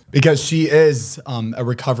 Oh. Because she is a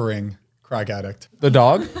recovering crack addict. The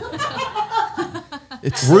dog?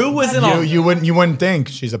 Rue wasn't on. You wouldn't think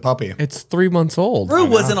she's a puppy. It's 3 months old. Rue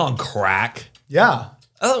wasn't on crack. Yeah.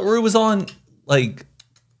 I thought Rue was on like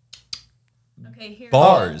Okay, here.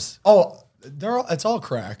 bars. Oh, it's all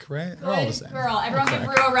crack, right? They're all the Good same. girl. Everyone give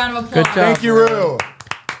Rue a round of applause. Good job. Thank you, Rue.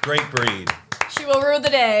 Great breed. She will rue the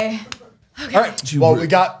day. All right. Well, we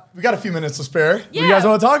got a few minutes to spare. What do you Yeah. guys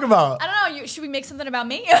want to talk about? I don't know. Should we make something about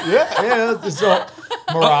me? Yeah. So,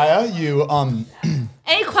 Mariah, you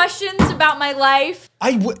Any questions about my life?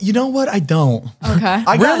 You know what? I don't. Okay.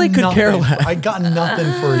 I got Really could care nothing. less. I got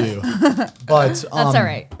nothing for you. But That's all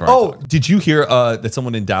right. Oh, Did you hear that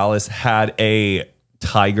someone in Dallas had a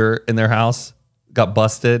tiger in their house? Got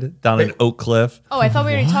busted down in Oak Cliff. Oh, I thought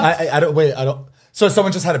we already talked. I don't. Wait, I don't. So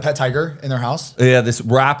someone just had a pet tiger in their house? Yeah, this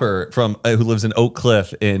rapper from who lives in Oak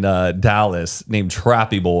Cliff in Dallas named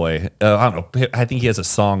Trappy Boy. I don't know. I think he has a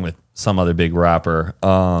song with some other big rapper.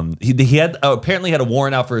 He had apparently had a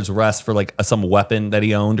warrant out for his arrest for like some weapon that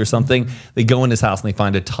he owned or something. They go in his house and they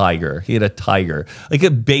find a tiger. He had a tiger, like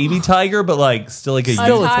a baby tiger, but like still like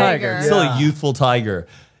Still a tiger. still Yeah. a youthful tiger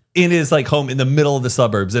in his like home in the middle of the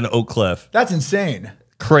suburbs in Oak Cliff. That's insane.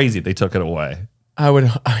 Crazy. They took it away. I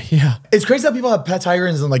would, yeah. It's crazy that people have pet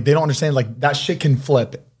tigers and like they don't understand like that shit can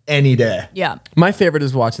flip any day. Yeah. My favorite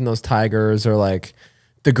is watching those tigers or like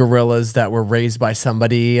the gorillas that were raised by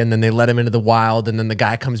somebody and then they let them into the wild and then the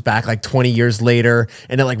guy comes back like 20 years later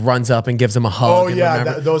and it like runs up and gives him a hug. Oh, and yeah,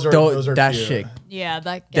 remember- those are that cute. shit. Yeah,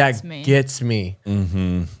 that gets That me. gets me.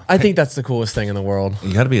 I think that's the coolest thing in the world.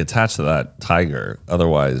 You got to be attached to that tiger.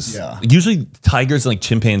 Otherwise, Yeah. usually tigers and like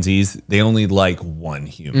chimpanzees, they only like one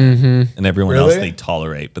human and everyone else Really? they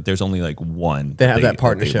tolerate, but there's only like one. They have that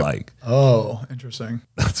partnership. like. Oh, interesting.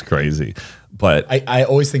 That's crazy. But I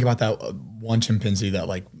always think about that one chimpanzee that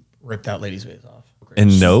like ripped that lady's face off.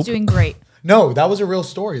 and nope. Doing great. No, that was a real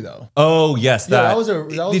story though. Oh yes, Yeah, that. that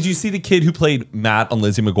was- Did you see the kid who played Matt on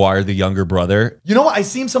Lizzie McGuire, the younger brother? You know what? I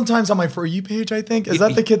see him sometimes on my For You page, I think. Is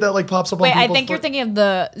that the kid that like pops up Wait, on I people's think you're For- thinking of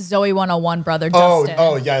the Zoe 101 brother, Oh, Justin.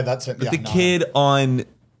 oh yeah, that's it. Yeah, The no. kid on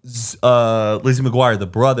Lizzie McGuire, the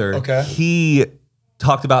brother. Okay. He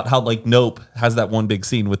talked about how like Nope has that one big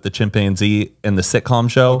scene with the chimpanzee in the sitcom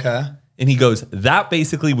show. Okay. And he goes, that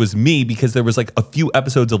basically was me because there was like a few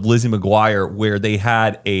episodes of Lizzie McGuire where he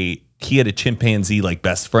had a chimpanzee like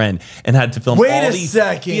best friend and had to film Wait all a these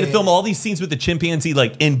second. he had to film all these scenes with the chimpanzee,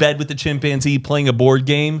 like in bed with the chimpanzee playing a board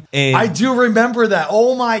game. And I do remember that.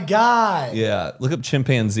 Oh my god. yeah, look up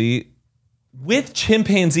chimpanzee. With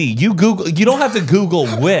chimpanzee, you don't have to Google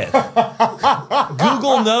with.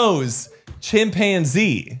 Google knows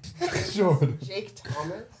chimpanzee. Jake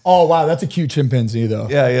Thomas. Oh wow, that's a cute chimpanzee though.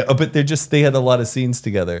 Yeah, yeah. Oh, but they had a lot of scenes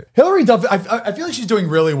together. Hillary Duff, I feel like she's doing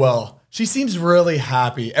really well. She seems really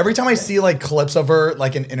happy. Every time I see like clips of her,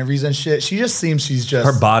 like in interviews and shit, she just seems she's just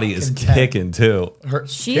Her body is content. kicking too.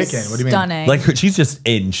 She's kicking. What do you mean? stunning. Like she's just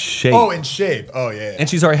in shape. Oh, in shape. Oh yeah. And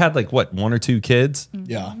she's already had like what, 1 or 2 kids.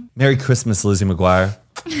 Yeah. Merry Christmas, Lizzie McGuire.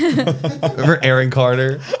 Remember Aaron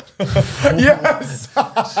Carter? Yes.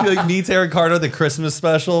 She like meets Aaron Carter at the Christmas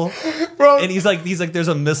special, Bro. and he's like, there's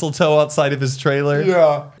a mistletoe outside of his trailer.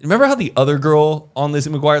 Yeah. Remember how the other girl on Lizzie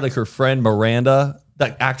McGuire, like her friend Miranda,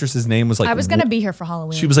 that actress's name was like I was gonna be here for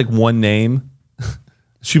Halloween. She was like one name.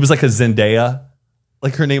 She was like a Zendaya.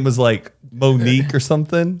 Like her name was like Monique or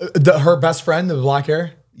something. Her best friend, the black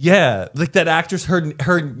hair. Yeah, like that actress. Her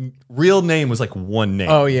real name was like one name.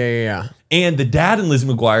 Oh, yeah. And the dad in Lizzie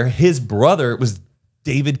McGuire, his brother was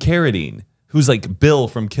David Carradine, who's like Bill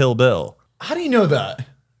from Kill Bill. How do you know that?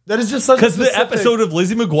 That is just such a Because the specific- episode of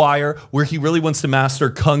Lizzie McGuire where he really wants to master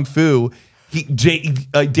kung fu,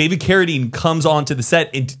 David Carradine comes onto the set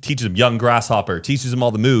and teaches him young grasshopper, teaches him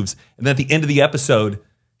all the moves, and then at the end of the episode,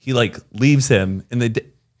 he like leaves him, and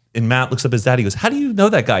Matt looks up at his dad. He goes, "How do you know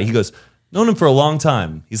that guy?" He goes, "Known him for a long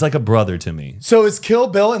time. He's like a brother to me." So is Kill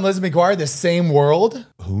Bill and Lizzie McGuire the same world?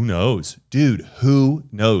 Who knows, dude? Who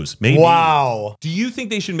knows? Maybe. Wow. Do you think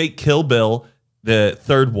they should make Kill Bill the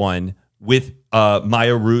third one with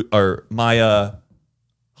Maya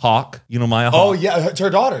Hawk? You know Maya Hawk? Oh yeah, her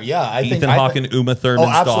daughter. Yeah, I think Ethan Hawke and Uma Thurman's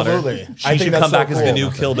absolutely. daughter. I think She should that's come so back as the cool.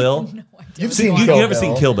 new Kill Bill. You've seen You Kill never Bill.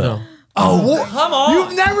 seen Kill Bill. Oh, come on.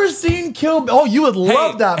 You've never seen Kill Bill. Oh, you would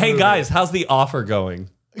love that. Hey movie. guys, how's the offer going?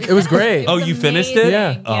 It was great. Oh, you finished it?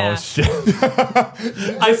 amazing. Yeah. Oh shit!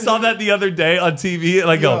 I saw that the other day on TV, and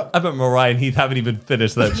I go, "I bet Mariah and Heath haven't even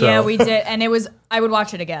finished that show." Yeah, we did, and it was. I would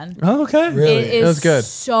watch it again. Oh, okay. Really? It is was good.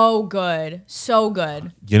 so good, so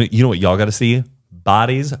good. You know what y'all got to see?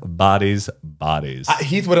 Bodies, bodies, bodies.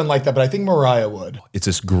 Heath wouldn't like that, but I think Mariah would. It's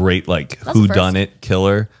this great like That's the who first. done it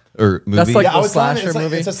killer or movie. That's like Yeah, the I was telling you, slasher it's like,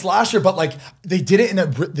 movie. it's a slasher, but like they did it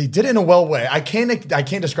in a well way. I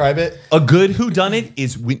can't describe it. A good who done it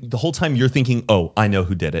is the whole time you're thinking, "Oh, I know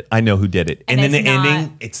who did it. I know who did it," and then it's the not.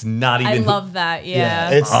 ending, it's not even. I love that. Yeah,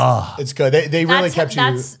 It's good. They really kept you.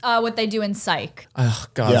 That's what they do in Psych. Oh,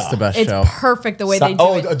 God, it's Yeah. the best It's show. perfect the way they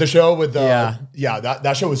do it. the show with the Yeah.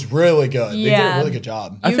 that show was really good. They did a Yeah. really good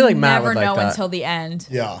job. I feel like Matt never would like know that. until the end.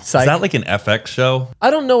 Yeah. Is that like an FX show?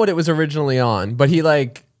 I don't know what it was originally on, but he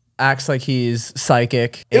like acts like he's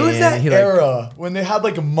psychic. It was and that he, like, era when they had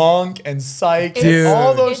like Monk and Psych. Dude.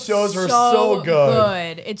 All those It's shows were so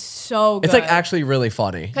good. It's so good. It's like actually really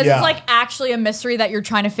funny. because Yeah. it's like actually a mystery that you're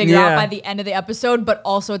trying to figure out Yeah. by the end of the episode, but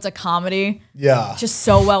also it's a comedy. Yeah. Just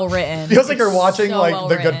so well written. Feels like It's you're watching so like well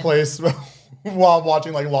The Good written. Place while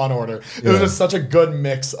watching like Law and Order. It was just such a good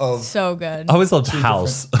mix of. So good. I always loved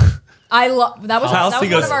House. I love that was House, that was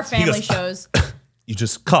he one goes- of our he family goes, shows. You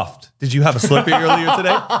just coughed. Did you have a Slurpee earlier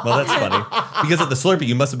today? Well, that's funny. Because of the Slurpee,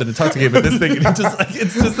 you must have been intoxicated with this thing. And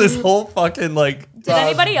it's just this whole fucking like. Did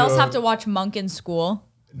anybody else good. have to watch Monk in school?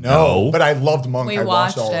 No, but I loved Monk. We I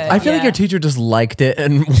watched all watched of it. it. I feel like Yeah. your teacher just liked it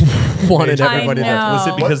and wanted I everybody to. know. Was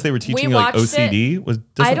it because they were teaching you like watched it- OCD?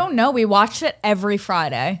 I don't know. We watched it every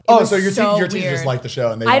Friday. It Oh, was so your teacher just weird. liked the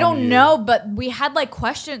show, and they I wanted don't you- know, but we had like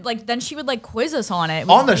questions. Like then she would like quiz us on it. It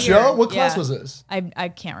was On the show, weird. what class Yeah. was this? I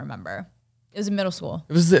can't remember. It was in middle school.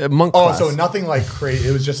 It was the monk Oh, class. so nothing like crazy.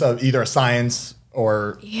 It was just either a science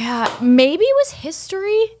or Yeah, maybe it was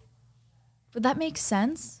history. Would that make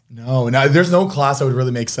sense? no. There's no class that would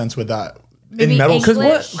really make sense with that Maybe in middle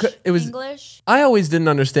English. school. what- it was- English. I always didn't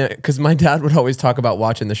understand because my dad would always talk about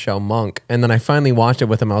watching the show Monk, and then I finally watched it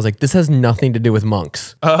with him. I was like, "This has nothing to do with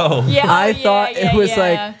monks." Oh. Yeah, I thought it was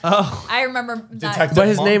like- I remember that. Detective But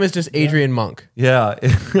his Monk? name is just Adrian Monk, Yeah.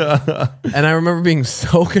 and I remember being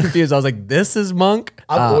so confused. I was like, "This is Monk."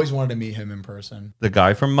 I've always wanted to meet him in person. The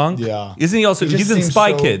guy from Monk? Yeah. Isn't he also, He just he's in seems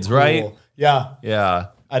Spy so Kids, cool. right? Yeah. Yeah.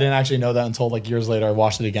 I didn't actually know that until like years later. I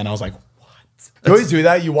watched it again. I was like, what? You always do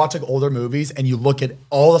that. You watch like older movies and you look at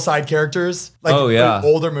all the side characters, like Oh, yeah.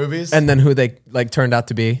 older movies. And then who they like turned out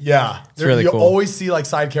to be. yeah, really you cool. always see like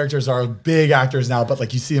side characters are big actors now, but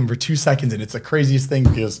like you see them for 2 seconds and it's the craziest thing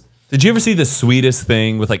because Did you ever see the sweetest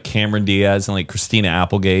thing with like Cameron Diaz and like Christina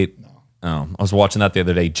Applegate? No. Oh, I was watching that the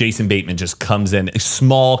other day. Jason Bateman just comes in, a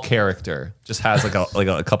small character, just has like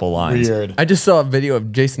a couple lines. weird. I just saw a video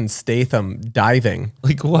of Jason Statham diving.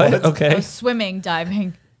 Like what? Okay. Swimming,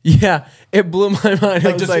 diving. Yeah, it blew my mind. Like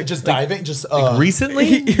I was just diving, just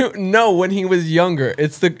Recently? no, when he was younger.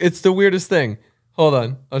 It's the weirdest thing. Hold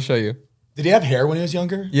on, I'll show you. Did he have hair when he was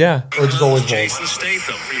younger? Yeah. Or just always bald? Jason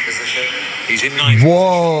Statham. He's in ninth.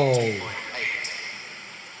 Whoa.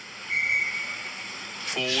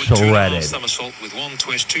 Forward Shredded. 2.5 somersault with one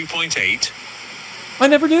twist, 2.8. I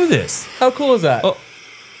never knew this. How cool is that? Oh.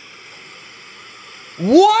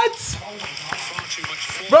 What? Far too much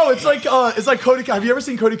forward. Bro, it's like Cody. Have you ever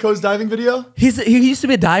seen Cody Ko's diving video? He used to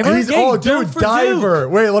be a diver. And he's dude, for diver.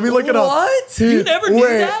 Wait, let me look it up. What? Dude, You never knew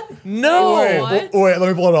wait. that? No. Wait, let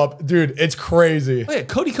me pull it up. Dude, it's crazy. Oh, yeah,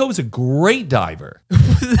 Cody Ko was a great diver.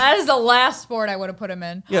 That is the last sport I would have put him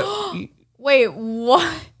in. Yeah. Wait,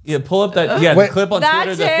 what? Yeah, pull up that. Yeah, Wait. the clip on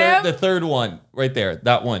That's Twitter. him? The third one right there.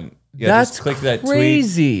 That one. Yeah, That's just click that tweet.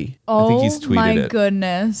 crazy. Oh think he's tweeted my it.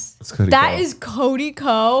 goodness. It's Cody That Ko. is Cody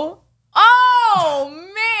Ko. Oh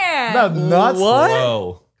man. That's nuts. What?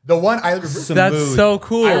 Whoa. The one That's Smooth. so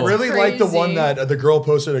cool. I really like the Crazy. one that the girl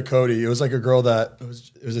posted to Cody. It was like a girl that it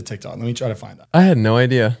was a TikTok. Let me try to find that. I had no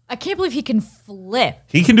idea. I can't believe he can flip.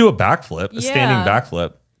 He can do a backflip, a Yeah. standing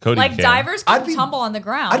backflip. Cody Like can. divers can I'd be- tumble on the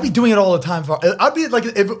ground. I'd be doing it all the time. I'd be like,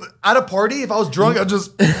 if at a party, if I was drunk,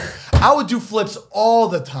 I would do flips all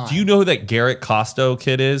the time. Do you know who that Garrett Costo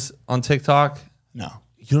kid is on TikTok? No.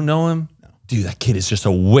 You don't know him? No. Dude, that kid is just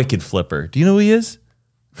a wicked flipper. Do you know who he is?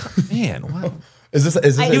 Man, wow. Is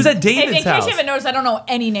this? He was at in David's case house. you haven't noticed, I don't know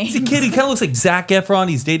any names. He's a kid. He kind of looks like Zac Efron.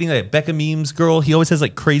 He's dating like Becca Memes girl. He always has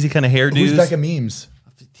like crazy kind of hairdos. Who's Becca Memes?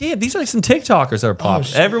 Yeah, these are like some TikTokers that are popping.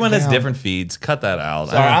 shit, Everyone has damn. different feeds. Cut that out.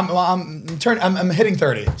 Sorry, I'm hitting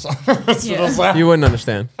 30. So that's what I'm saying. You wouldn't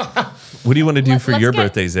understand. What do you want to do for let's your get-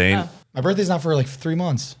 birthday, Zane? oh. My birthday's not for like 3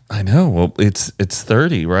 months. I know. Well, it's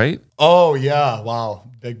 30, right? Oh yeah, wow,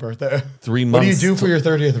 big birthday. 3 What do you months. do for your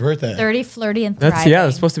 30th birthday? 30, flirty, and thriving.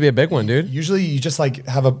 That's supposed to be a big one, dude. Usually you just like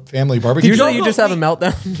have a family barbecue. Usually y'all you go- just have a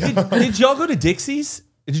meltdown. Did y'all go to Dixie's?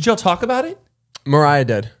 Did y'all talk about it? Mariah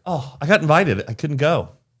did. Oh, I got invited. I couldn't go.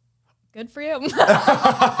 Good for you.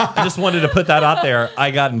 I just wanted to put that out there.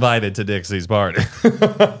 I got invited to Dixie's party.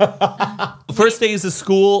 First days of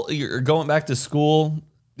school, you're going back to school.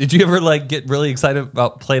 Did you ever like get really excited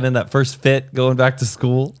about playing in that first fit going back to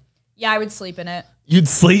school? Yeah, I would sleep in it. You'd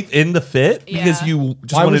sleep in the fit because Yeah. you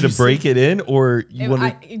just Why would wanted you to break it in, or you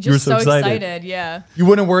wanted you were Just so excited. Yeah. You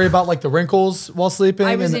wouldn't worry about like the wrinkles while sleeping.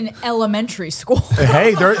 I was and- in elementary school.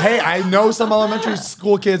 Hey, I know some elementary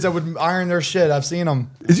school kids that would iron their shit. I've seen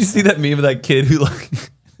them. Did you see that meme of that kid who like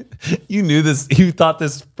you knew this? You thought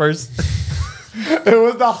this first It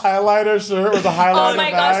was the highlighter shirt with the highlighter Oh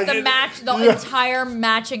my gosh, bag. the entire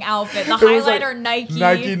matching outfit. The It was like highlighter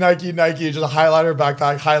Nike. Nike, just a highlighter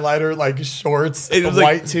backpack, highlighter like shorts, It a was like-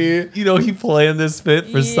 white tee. You know, he planned this fit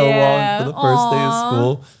for so long for the first day of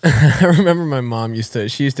school. I remember my mom used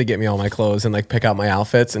to get me all my clothes and like pick out my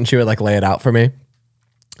outfits, and she would like lay it out for me.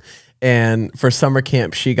 And for summer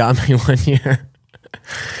camp, she got me one year.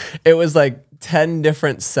 It was like 10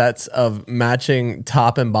 different sets of matching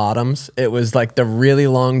top and bottoms. It was like the really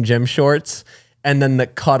long gym shorts and then the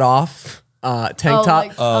cut off tank top.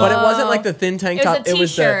 like- But it wasn't like the thin tank It was top. a It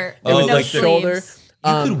was the t-shirt. it was Oh, the like the- shoulder.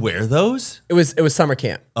 You could wear those? It was summer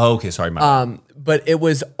camp. Oh, okay, sorry. My But it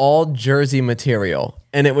was all jersey material.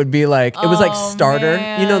 And it would be like it was like Starter.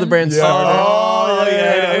 You know the brand Starter? Oh,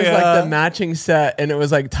 And it was like the matching set, and it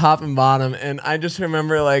was like top and bottom. And I just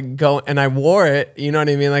remember like going, and I wore it. You know what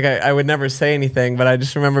I mean? Like I would never say anything, but I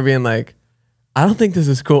just remember being like, I don't think this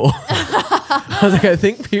is cool. I was like, I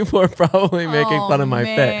think people are probably making fun of my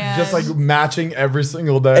fit. Just like matching every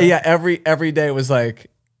single day. Yeah, every day was like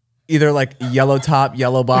either like yellow top,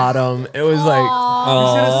 yellow bottom. It was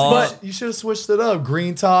like, You should have switched it up.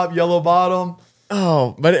 Green top, yellow bottom.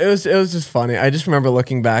 but it was just funny. I just remember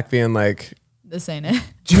looking back, being like, This ain't it.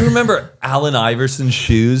 Do you remember Allen Iverson's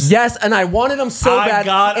shoes? yes, and I wanted them so I bad.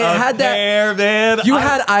 got it a had that. pair, man. You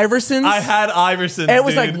had Iversons. I had Iversons. And it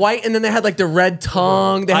was dude. like white, and then they had like the red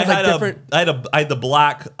tongue. They I had like had different. I had the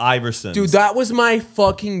black Iversons. Dude, that was my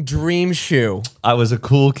fucking dream shoe. I was a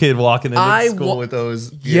cool kid walking into I school wa- with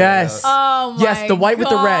those. Yes. Oh my Yes, the white with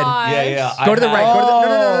the red. Yeah, yeah. Go to the right. Go to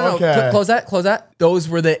the, no. okay. Close that. Close that. Those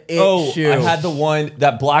were the it Oh, shoe. I had the one,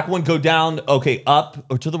 that black one, go down, okay, up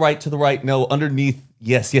or to the right, no, underneath.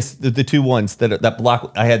 Yes, the two ones that black.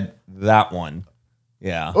 I had that one.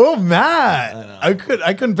 Yeah. Oh, Matt. I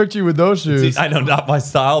couldn't picture you with those shoes. See, I know, not my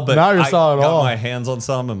style, but Not your I style at got all. my hands on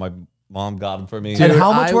some, and my mom got them for me. And Dude,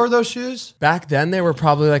 how much I- were those shoes? Back then they were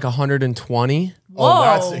probably like 120, Oh,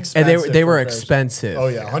 that's Whoa. expensive. and they for were a pair of shoes. expensive. Oh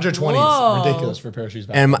yeah, 120 Whoa. is ridiculous for a pair of shoes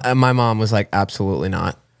back And then. my mom was like, absolutely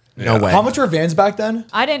not. No way. How much were Vans back then?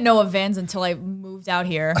 I didn't know of Vans until I moved out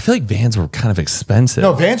here. I feel like Vans were kind of expensive.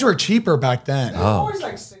 No, Vans were cheaper back then. Always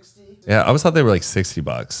like 60. Yeah, I always thought they were like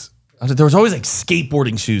 $60. There was always like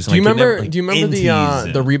skateboarding shoes. Do you remember? Do you remember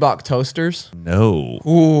the Reebok toasters? No.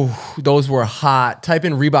 Ooh, those were hot. Type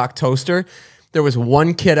in Reebok toaster. There was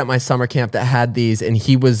one kid at my summer camp that had these, and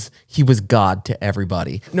he was God to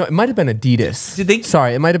everybody. No, it might have been Adidas. Did they-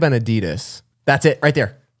 Sorry, it might have been Adidas. That's it, right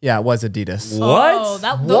there. Yeah, it was Adidas. What? Oh, those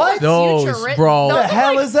What? look Those, futuristic. bro. Those The look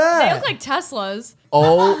hell like- is that? They look like Teslas.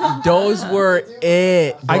 Oh, those were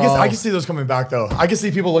it. I bro. can see those coming back though. I can see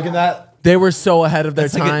people looking at. They were so ahead of their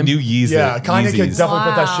It's like a time. new Yeezy. Yeah, Kanye could Yeezys.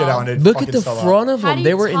 definitely put that shit out. And it'd Look at fucking the sell out. front of How them. do They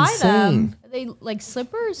you were tie insane. them? Are they like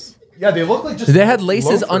slippers? Yeah, they look like just. They had laces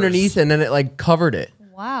loafers. underneath, and then it like covered it.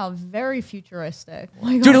 Wow, very futuristic.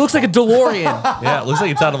 Dude, it looks like a DeLorean. Yeah, it looks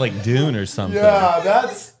like it's out of like Dune or something. Yeah,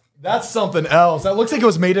 that's something else. That looks like it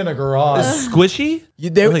was made in a garage. Squishy?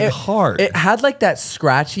 They Like it, hard. It had like that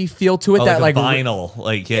scratchy feel to it Oh, that like like a vinyl.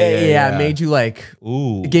 Like, yeah, made you like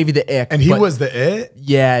Ooh. it gave you the ick. And he but- was the it.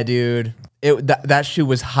 yeah, dude. That shoe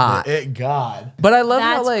was hot. It God. But I love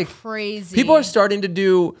how That's like crazy. people are starting to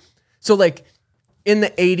do so like in the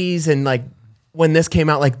 80s and like when this came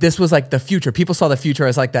out, like this was like the future. People saw the future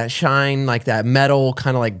as like that shine, like that metal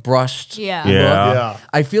kind of like brushed. Yeah. Yeah. Yeah.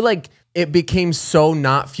 I feel like it became so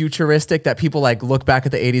not futuristic that people like look back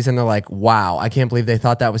at the 80s and they're like, wow, I can't believe they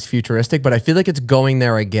thought that was futuristic. But I feel like it's going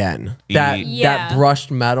there again. That Yeah. that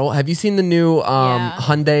brushed metal. Have you seen the new Yeah.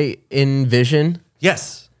 Hyundai Envision?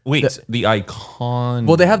 Yes. Wait, the icon.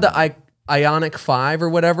 Well, they have the Ionic 5 or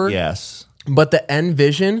whatever. Yes. But the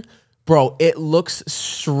Envision, bro, it looks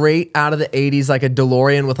straight out of the 80s like a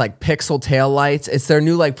DeLorean with like pixel tail lights. It's their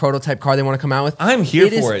new like prototype car they want to come out with. I'm here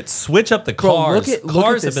It is- for it. Switch up the Bro, cars. look at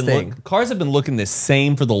cars this have been thing. cars have been looking the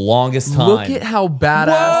same for the longest time. Look at how badass that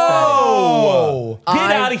is. Oh, Get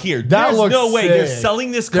out of here. That There's looks no way they're sick.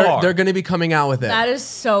 selling this car. They're going to be coming out with it. That is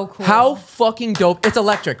so cool. How fucking dope. It's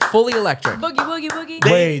electric, fully electric. Boogie, boogie,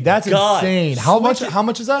 boogie. wait, that's God. insane. How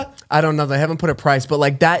much is that? I don't know. They haven't put a price, but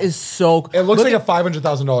like that is so. It looks like at- a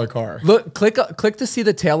 $500,000 car. Look, click to see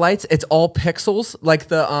the taillights. It's all pixels, like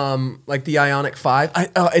the Ionic 5.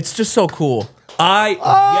 It's just so cool.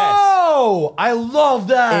 Oh, I love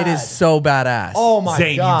that. It is so badass. Oh my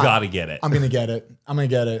Zane, God. you gotta get it. I'm gonna get it.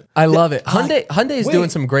 I love it. Hyundai is wait. doing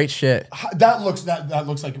some great shit. That looks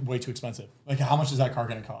like way too expensive. Like, how much is that car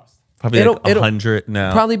gonna cost? Probably It'll- like 100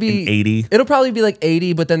 now. Probably be 80. It'll probably be like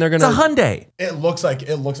 80, but then they're It's gonna. a Hyundai. It looks like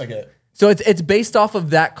it. So it's based off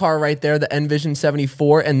of that car right there, the Envision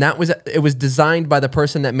 74, and it was designed by the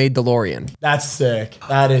person that made DeLorean. That's sick.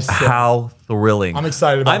 That is sick. How thrilling. I'm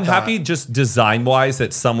excited about I'm that. happy just design-wise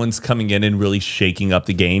that someone's coming in and really shaking up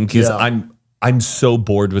the game because I'm so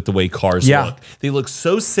bored with the way cars look. They look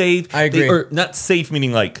so safe. I agree. Or not safe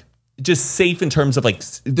meaning like just safe in terms of like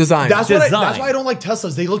Design. That's why I don't like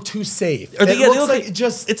Teslas. They look too safe. Or It looks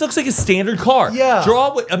like it looks like a standard car. Yeah.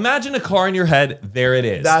 Imagine a car in your head. There it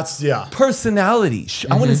is. That's personality.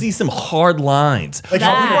 I want to see some hard lines. Like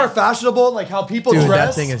how people are fashionable, like how people Dude,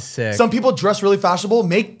 dress. that thing is sick. Some people dress really fashionable.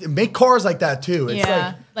 Make cars like that too. It's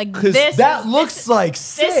like because this. that looks like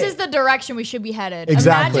sick. This is the direction we should be headed.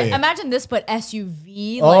 Exactly. Imagine this, but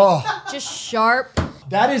SUV, like just sharp.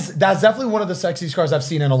 That's definitely one of the sexiest cars I've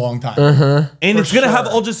seen in a long time. And it's gonna have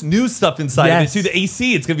all just new stuff inside of it too. The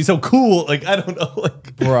AC, it's gonna be so cool. Like I don't know,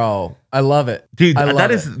 like Bro, I love it. dude, I love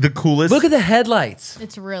that it. is the coolest. Look at the headlights.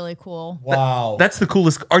 It's really cool. Wow. That's the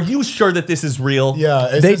coolest. Are you sure that this is real?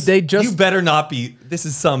 Yeah. They just You better not be. This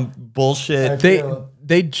is some bullshit.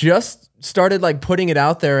 they just started like putting it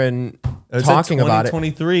out there and talking about it.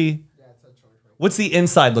 2023. What's the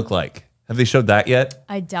inside look like? Have they showed that yet?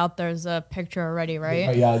 I doubt there's a picture already,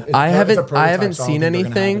 right? Yeah. I haven't seen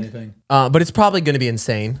anything, but it's probably going to be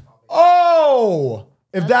insane. Oh,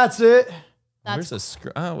 if that's it, Where's a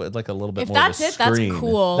screen? Oh, like a little bit If more. that's of a it, that's screen.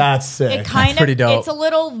 cool. that's sick. It kind pretty of dope. it's a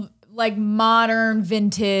little like modern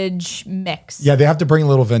vintage mix. Yeah, they have to bring a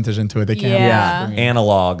little vintage into it. They can't. Yeah.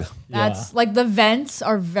 Analog. That's like the vents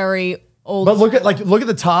are very old. But look at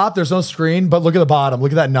the top. There's no screen. But look at the bottom.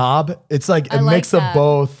 Look at that knob. It's like a like mix of that.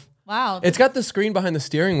 both. Wow. It's got the screen behind the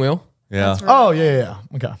steering wheel. Yeah. That's really- Oh yeah.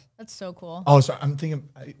 Okay. That's so cool. Oh, sorry. I'm thinking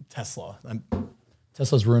Tesla.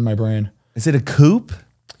 Tesla's ruined my brain. Is it a coupe?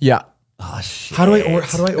 Yeah. Oh shit. How do I order?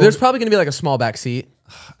 There's probably going to be like a small back seat.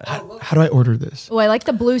 How do I order this? Oh, I like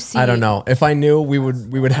the blue seat. I don't know. If I knew, we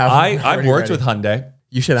would have. I've already worked ready. with Hyundai.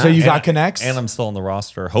 You should. So ask. you got connects, And I'm still on the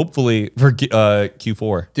roster. Hopefully for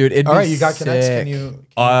Q4. Dude. It'd all be right. You got connects. sick. Can you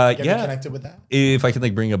Yeah. get me connected with that? If I can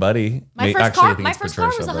like bring a buddy. My first Actually, I car. think My it's first car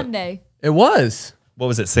was a Patricia, but- Hyundai. It was. What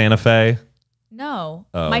was it? Santa Fe. No,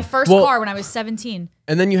 Oh. my first Well- car when I was 17.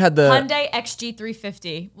 And then you had the Hyundai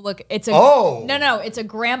XG350. Look, it's a no, it's a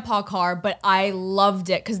grandpa car, but I loved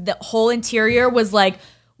it because the whole interior was like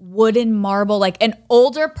wooden marble. Like an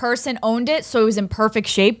older person owned it, so it was in perfect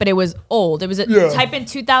shape, but it was old. It was type in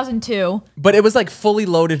 2002. But it was like fully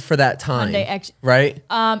loaded for that time, Hyundai X- right?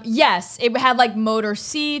 Yes, it had like motor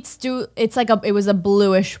seats. It's like it was a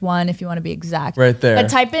bluish one, if you want to be exact. Right there. But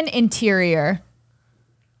type in interior.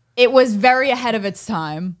 It was very ahead of its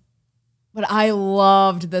time. But I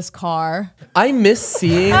loved this car. I miss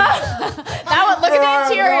seeing That one, look at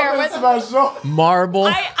the interior. With, marble.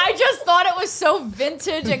 I just thought it was so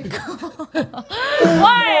vintage and cool. What?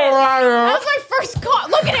 That was my first car.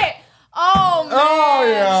 Look at it. Oh man. Oh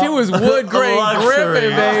yeah. She was wood grain Luxury.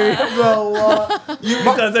 gripping, baby.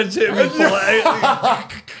 Because that shit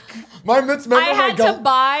My mitts. I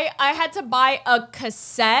had to buy a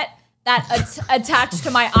cassette that attached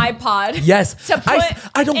to my iPod. Yes. To put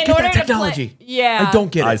I don't in get order that to technology. play- Yeah. I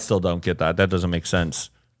don't get I it. still don't get that. That doesn't make sense.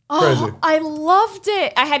 Crazy. I loved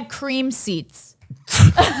it. I had cream seats.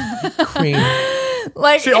 Cream.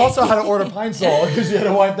 Like She also had to order pine sol because she had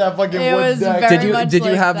to wipe that fucking It wood was deck. very much Did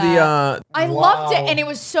you like have that. I loved it, Wow. and it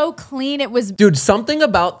was so clean. It was dude, something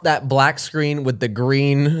about that black screen with the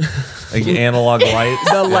green, Like analog lights.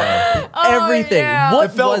 the everything. yeah. What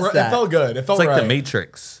It felt. was It that? felt good. It felt It's like right. the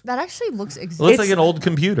Matrix. that actually looks It exactly. looks like an old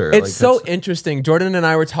computer. It's Like, so that's- interesting. Jordan and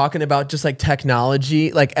I were talking about just like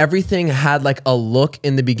technology. Like everything had like a look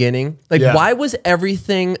in the beginning. Like Yeah. why was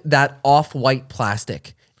everything that off-white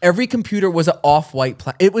plastic? Every computer was an off-white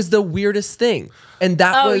plastic. It was the weirdest thing. And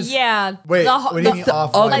that Oh was yeah. Wait, the, what do you mean the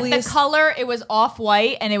off-white? like the ugliest- color, it was off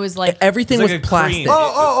white, and it was like everything It's was like a plastic. cream.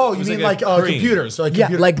 Oh, It you was mean like like a cream. computers? So like Yeah,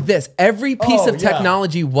 computer. like this. Every piece Oh, of yeah.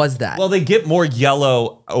 technology was that. Well, they get more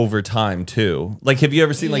yellow over time too. Like, have you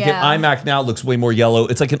ever seen like Yeah. an iMac now looks way more yellow?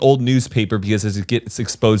 It's like an old newspaper because as it gets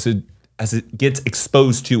exposed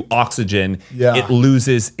to oxygen, Yeah. it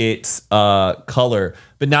loses its color.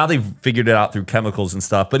 But now they've figured it out through chemicals and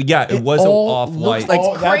stuff. But yeah, it was all off looks white. like-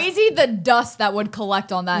 Oh, that's- crazy the dust that would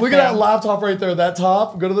collect on that. Look thing. at that laptop right there. That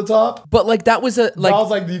top. Go to the top. but like that was a like that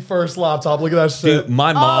was like the first laptop. Look at that shit. Dude,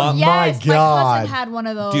 my Oh mom. yes, my God. cousin had one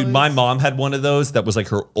of those. Dude, my mom had one of those that was like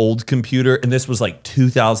her old computer, and this was like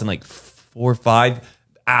 2004 or 5.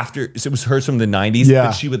 after, so it was hers from the 90s, Yeah.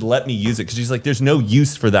 but she would let me use it because she's like, there's no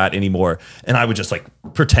use for that anymore. And I would just like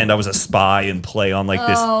pretend I was a spy and play on like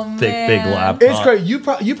this thick, big laptop. It's great.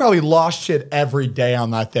 You probably lost shit every day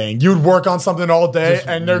on that thing. You'd work on something all day, Just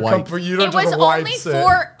and they're wipe. you don't It was just wipe only shit.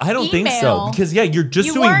 for I don't think so email. because you're just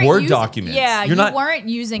You doing weren't Word using- documents. Yeah, you're not weren't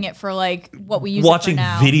using it for like what we use watching it for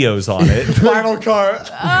now. videos on it. Final Cut.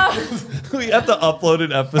 We have to upload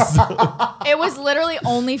an episode. It was literally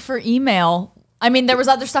only for email. I mean, there was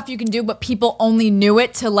other stuff you can do, but people only knew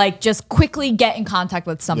it to like just quickly get in contact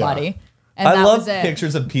with somebody. Yeah. And I that love was it.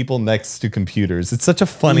 pictures of people next to computers. It's such a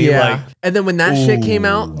funny Yeah. like. And then when that shit came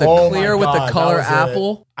out, the Oh my clear with God, the color that was it.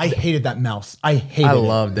 apple. I hated that mouse. I hated it. I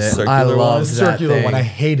loved it. Circular I one? loved The that circular thing. one. I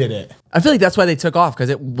hated it. I feel like that's why they took off because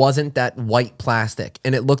it wasn't that white plastic,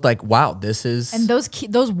 and it looked like, wow, this is. And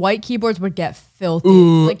those white keyboards would get filthy,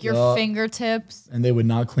 like your fingertips. And they would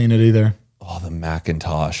not clean it either. Oh, the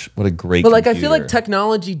Macintosh! What a great. But like, I feel like computer.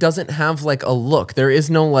 technology doesn't have like a look. There is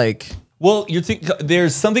no like. Well,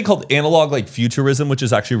 there's something called analog like futurism, which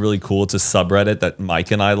is actually really cool. It's a subreddit that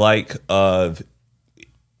Mike and I like of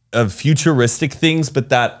futuristic things, but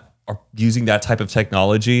that are using that type of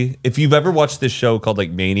technology. If you've ever watched this show called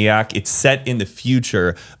like Maniac, it's set in the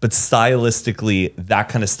future, but stylistically, that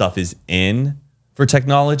kind of stuff is in for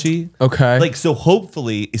technology. Okay. Like, so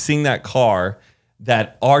hopefully seeing that car,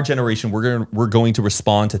 that our generation, we're going to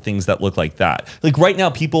respond to things that look like that. Like right now,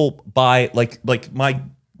 people buy like my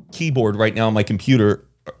keyboard right now on my computer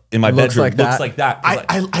in my Looks bedroom like that. looks like that.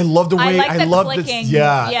 'cause I love the way I like the love clicking. this.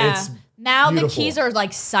 Yeah, it's now beautiful. the keys are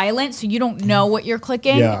like silent, so you don't know what you're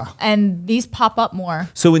clicking. Yeah. And these pop up more.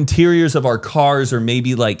 So interiors of our cars, or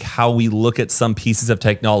maybe like how we look at some pieces of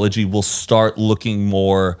technology, will start looking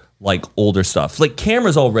more like older stuff. Like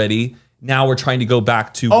cameras already. Now we're trying to go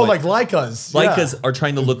back to like Leicas. Leicas are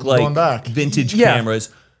trying to look Going like back. vintage Yeah. cameras.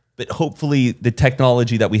 But hopefully the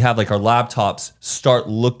technology that we have, like our laptops, start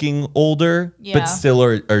looking older, Yeah. but still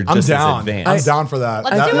are I'm just down. as advanced. I'm down for that.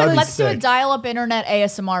 Let's That'd be do a sick. dial-up internet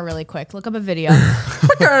ASMR really quick. Look up a video.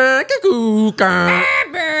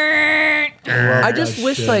 I just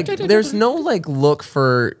wish like there's no like look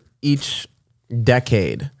for each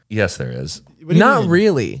decade. Yes, there is. What do you Not mean?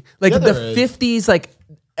 really. Like Yeah, the there is. 50s, like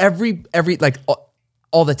every like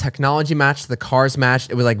all the technology matched, the cars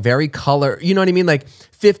matched. It was like very color. You know what I mean? Like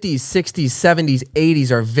 50s, 60s, 70s,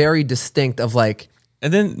 80s are very distinct of like.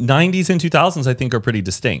 And then 90s and 2000s, I think, are pretty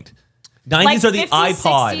distinct. 90s like are the 50s,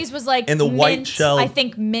 iPod 60s was like and the white mint, shell. I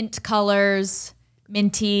think mint colors,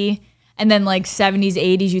 minty, and then like 70s,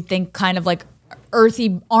 80s, you think kind of like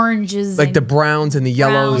earthy oranges, Like and the browns and the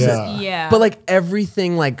yellows. browns. Yeah. Yeah. But like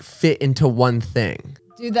everything like fit into one thing.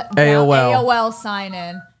 do that AOL. AOL sign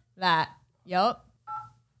in that. Yup.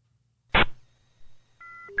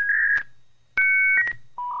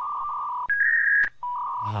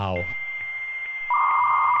 Wow.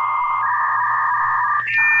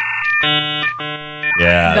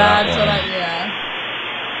 Yeah. That's what yeah.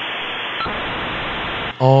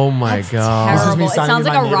 Oh my That's god. This is me Terrible. It signing sounds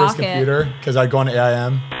in like my a neighbor's rocket. computer because I go on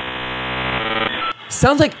AIM.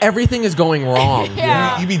 Sounds like everything is going wrong.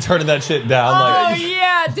 Yeah. You be turning that shit down Oh like. yeah.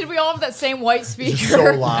 Did we all have that same white speaker? It's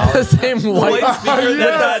so loud. The same white White speaker,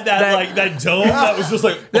 that dome that was just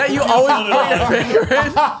like that you always put your finger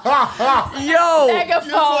in. Yo. wanted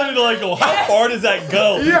Megaphone. to like go, how far does that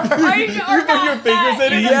go? Are you put your fingers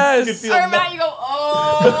in it. Yes. You can feel Or Matt, you go,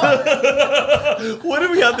 oh. What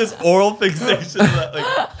do we have this oral fixation that like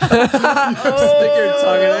Stick your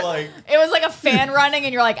tongue in it. like It was like a fan running,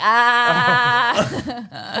 and you're like, ah.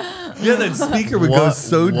 yeah, that speaker would go What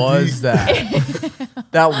so was deep. that?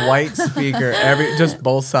 That white speaker, just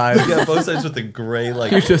both sides. Yeah, both sides with the gray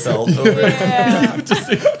like just- felt over it. Yeah.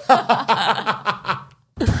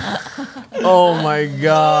 Oh my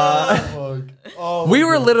god. Oh, We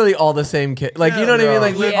were literally all the same kid. Like, you know what I mean?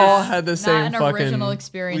 Like, we Yeah. all had the same Not an original fucking.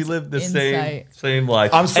 experience. We lived the insight. same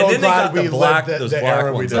life. I'm so and then glad they we got the black, lived those the black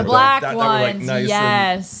era we ones. did. The The black that were, like, ones, nice and-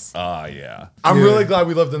 yes. yeah. I'm really glad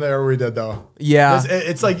we lived in the era we did, though. Yeah.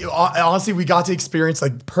 It's like, honestly, we got to experience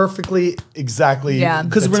like perfectly exactly. Yeah.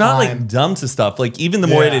 Because the we're not time. like dumb to stuff. Like even the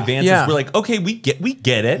more it Yeah. advances, Yeah. we're like, okay, we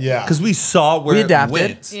get it. Yeah. Because we saw where We it adapted.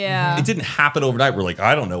 went. Yeah. It didn't happen overnight. We're like,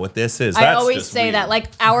 I don't know what this is. I That's always just say weird. that, like,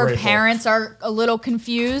 our Grateful. parents are a little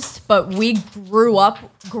confused, but we grew up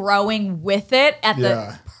growing with it at Yeah.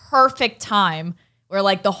 the perfect time where,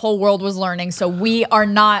 like, the whole world was learning. So we are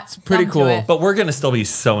not pretty dumb to cool. it. But we're gonna still be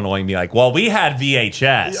so annoying. Be like, well, we had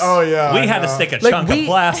VHS. Oh, yeah, we I had to know. stick a Like, chunk of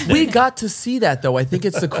plastic. we got to see that, though. I think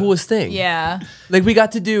it's the coolest thing. Yeah. Like, we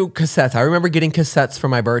got to do cassettes. I remember getting cassettes for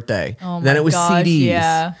my birthday. Oh Then my it was gosh, CDs.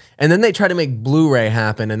 yeah. And then they tried to make Blu-ray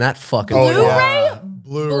happen, and that fucking. Oh, Blu-ray? yeah.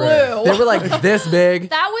 Blu-ray. They were like this big.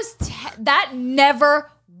 That was that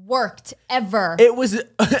never worked ever. It was.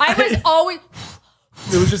 I was always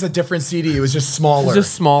It was just a different CD. It was just smaller.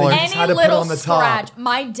 Just smaller. They just any had to put it little on the top. scratch.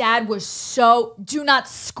 My dad was so do not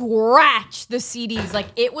scratch the CDs. Like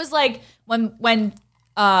it was like when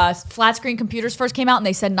flat screen computers first came out and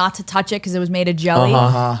they said not to touch it because it was made of jelly.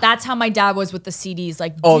 That's how my dad was with the CDs.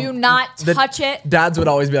 Like do not touch it. Dads would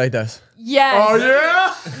always be like this. Yes. Oh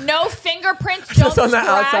yeah. No fingerprints. Don't Just on the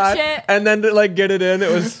scratch outside. it. And then to like get it in,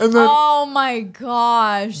 it was. Oh my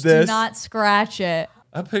gosh. Do This. not scratch it.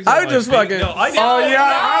 I would just fucking. No, I Oh yeah.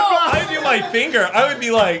 I do my finger. I would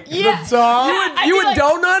be like, Yeah. Top. You would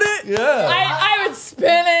donut it? yeah. I would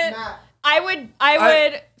spin it. I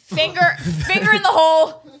would finger in the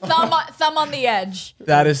hole, thumb on the edge.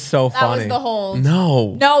 That is so That funny. was the hold.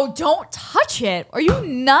 No. No, don't touch it. Are you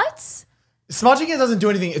nuts? Smudging it doesn't do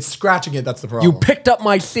anything. It's scratching it. That's the problem. You picked up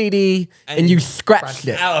my CD and you scratched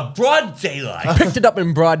it. Out of broad daylight. Picked it up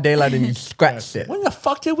in broad daylight and you scratched it. When the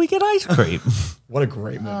fuck did we get ice cream? What a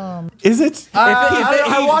great movie. Is it?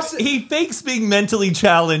 I watched it. He fakes being mentally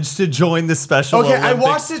challenged to join the Special Okay, I Olympics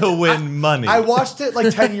watched it to win money. I watched it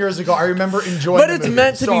like 10 years ago. I remember enjoying But the it's movie.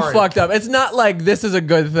 meant to be Sorry. fucked up. It's not like this is a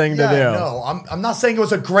good thing to Yeah, do. no, I'm not saying it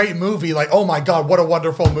was a great movie. Like, oh my god, what a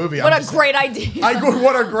wonderful movie. What I'm a just great idea.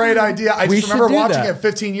 what a great idea. I We just remember should do watching that. it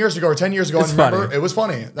 15 years ago or 10 years ago It's and remember funny. it was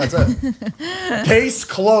funny. That's it. Case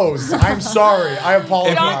closed. I'm sorry. I apologize.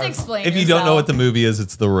 You don't have to explain if you don't know what the yourself. movie is,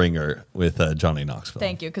 it's The Ringer with Johnny Knoxville.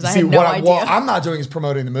 Thank you, because I See, had no what idea. what I'm not doing is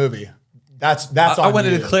promoting the movie. That's I on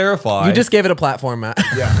wanted you. to clarify. You just gave it a platform, Matt.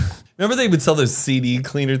 Yeah. remember they would sell those CD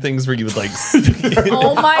cleaner things where you would like.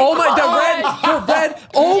 Oh my Oh my, god. the red.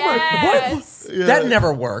 Oh Yes. my, what? That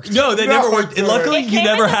never worked. No, that never worked. And luckily, It you came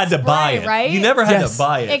never with a had to buy spray, it. right? You never had Yes. to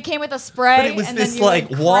buy It it. came with a spray. But it was and this then you like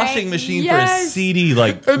would washing crank- machine Yes. for a CD.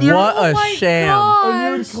 Like, What Oh a my sham. gosh.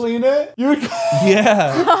 You would clean it. You would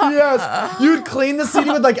yeah. yes. You would clean the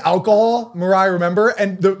CD with like alcohol, Mariah, remember?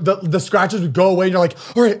 And the scratches would go away and you're like,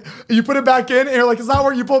 all right, you put it back in and you're like, it's not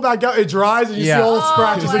where you pull it back out, it dries and you Yeah. see all the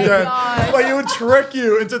scratches my again. gosh. Like it would trick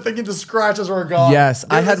you into thinking the scratches were gone. Yes,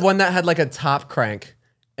 I had one that had like a top crank,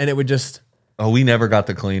 and it would just. Oh, we never got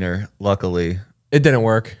the cleaner. Luckily. It didn't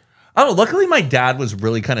work. I don't know. Luckily, my dad was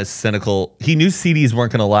really kind of cynical. He knew CDs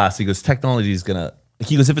weren't going to last. He goes, technology is going to.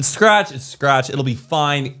 He goes, if it's scratch, it's scratch. It'll be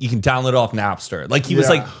fine. You can download it off Napster. Like he was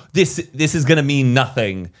Yeah. like, this is going to mean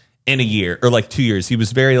nothing in a year or like 2 years. He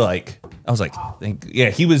was very like, I was like,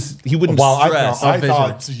 he wouldn't Well, stress. I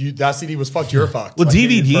thought that CD was fucked. You're fucked. Well, Like, you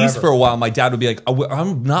need DVDs forever. for a while, my dad would be like,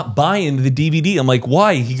 I'm not buying the DVD. I'm like,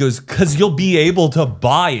 why? He goes, because you'll be able to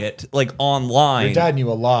buy it like online. Your dad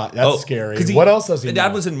knew a lot. That's Oh, scary. 'cause What else does he My know?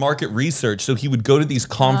 dad was in market research, so he would go to these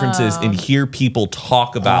conferences and hear people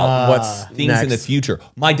talk about What's things in the next? future.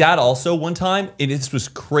 My dad also one time, and this was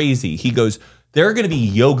crazy. He goes, there are going to be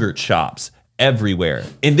yogurt shops everywhere,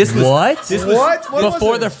 and this was What? This was, What? What was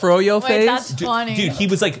Before it? the froyo Wait, phase? that's funny. Dude, he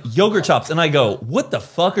was like, yogurt shops. And I go, what the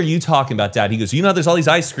fuck are you talking about, Dad? He goes, you know, there's all these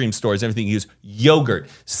ice cream stores and everything. He goes, yogurt,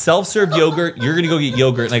 self-serve yogurt. You're going to go get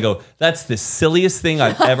yogurt. And I go, that's the silliest thing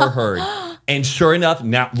I've ever heard. And sure enough,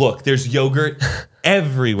 now look, there's yogurt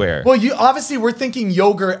everywhere. Well, you obviously we're thinking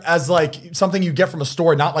yogurt as like something you get from a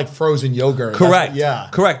store, not like frozen yogurt. Correct. Yeah.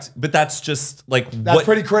 Correct. But that's just like That's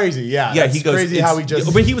pretty crazy. Yeah. Yeah, That's he goes. crazy it's- how he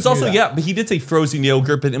just. But he was knew also that. but he did say frozen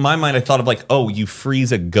yogurt. But in my mind, I thought of like, oh, you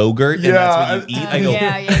freeze a Go-Gurt and that's what you eat. I go,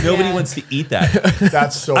 Yeah, nobody yeah. wants to eat that.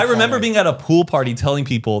 That's so. I remember funny. being at a pool party telling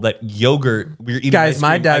people that yogurt. We were eating Guys, ice my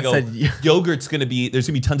cream. dad I go, said- yogurt's gonna be. There's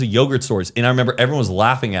gonna be tons of yogurt stores, and I remember everyone was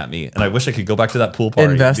laughing at me. And I wish I could go back to that pool party.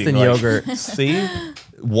 and Invest being in like, yogurt. See,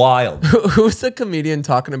 wild. Who's the comedian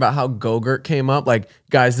talking about how Go-Gurt came up? Like,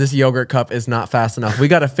 guys, this yogurt cup is not fast enough. We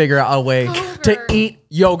got to figure out a way to Go-Gurt. eat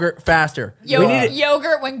yogurt faster. We need it.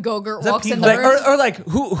 Yogurt when Go-Gurt that walks in people- the Like, room. or like,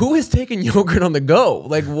 who is taking yogurt on the go?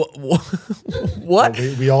 Like, what?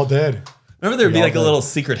 We all did. Remember there'd be all like a did. little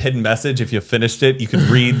secret hidden message. If you finished it, you could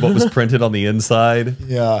read what was printed on the inside.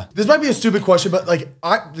 Yeah. This might be a stupid question, but like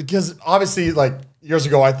because obviously like years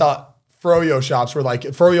ago I thought froyo shops were like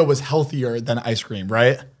froyo was healthier than ice cream,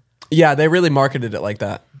 right? Yeah, they really marketed it like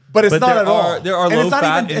that. But it's But not there at all. are- there are And low it's not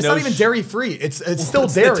fat even, and it's no not even sh- dairy free. It's still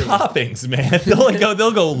It's dairy. the toppings, man.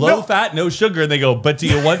 They'll go low No. fat, no sugar, and they go, but do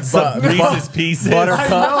you want some Reese's Pieces? butter- I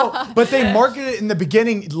know, but they marketed it in the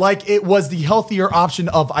beginning like it was the healthier option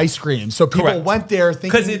of ice cream. So people Correct. went there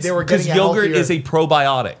thinking they were getting a yogurt healthier. is a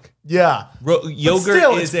probiotic. Yeah. Yogurt But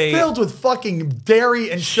still, is it's filled with fucking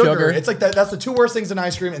dairy and sugar. Sugar. It's like that's the two worst things in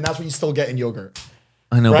ice cream, and that's what you still get in yogurt.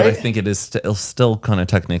 I know, but I Right? think it is still kind of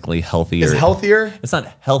technically healthier. It's healthier. It's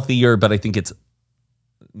not healthier, but I think it's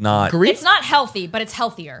not. It's not healthy, but it's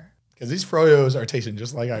healthier. Because these froyos are tasting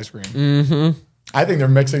just like ice cream. Mm-hmm. I think they're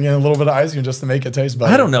mixing in a little bit of ice cream just to make it taste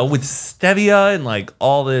better. I don't know, with stevia and like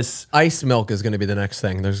all this. Ice milk is going to be the next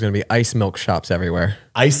thing. There's going to be ice milk shops everywhere.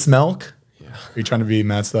 Ice milk? Yeah. Are you trying to be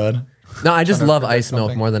Matt Stud? No, I just love ice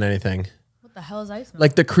milk more than anything. What the hell is ice milk?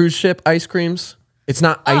 Like the cruise ship ice creams. It's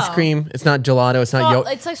not ice cream. It's not gelato. It's not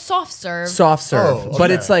It's like soft serve. soft serve. Oh, But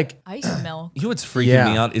okay. it's like Ice milk. You know what's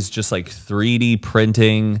freaking me out is just like 3D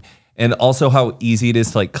printing and also how easy it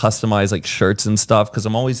is to like customize like shirts and stuff. Cause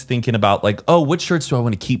I'm always thinking about like, oh, what shirts do I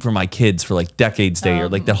want to keep for my kids for like Decades Day or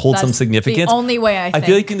like that hold some That's significance? the only way I feel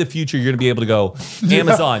think. like in the future you're gonna be able to go,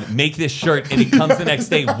 Amazon, make this shirt and it comes the next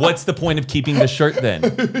day. What's the point of keeping the shirt then?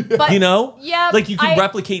 But You know? yeah, Like you can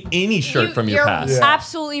replicate any shirt from your you're past.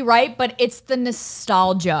 absolutely right, but it's the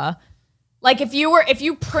nostalgia. Like if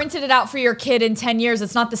you printed it out for your kid in 10 years,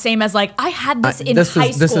 it's not the same as like I had this in high school.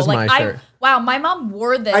 This is like my shirt. Wow, my mom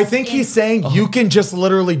wore this. I think he's saying you can just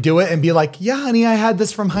literally do it and be like, yeah, honey, I had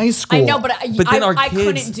this from high school. I know, but then our I kids,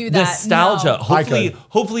 couldn't do that. nostalgia. No.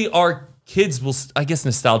 Hopefully our kids will. I guess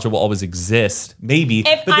nostalgia will always exist, maybe.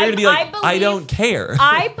 If but they're gonna be like, I believe- don't care.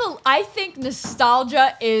 I think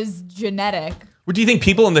nostalgia is genetic. Or do you think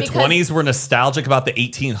people in the Because- 20s were nostalgic about the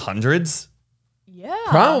 1800s? Yeah.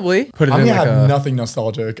 probably. Put it I'm in gonna like have a, nothing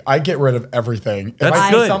nostalgic. I get rid of everything. If That's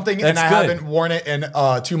I see good. something and That's I good. haven't worn it in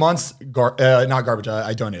 2 months, not garbage.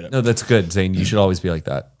 I donate it. No, that's good, Zane. You should always be like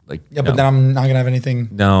that. Like, Yeah, but then I'm not gonna have anything.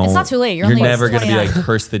 no, It's not too late. You're You're only never gonna be 29. like,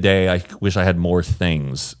 curse the day. I wish I had more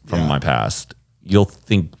things from my past. You'll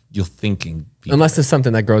think. unless it's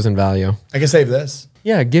something that grows in value. I can save this.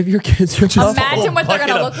 Yeah, give your kids your Imagine what they're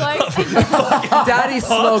gonna look like. Daddy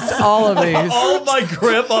smoked all of these. all of my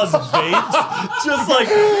grandpa's vapes, just like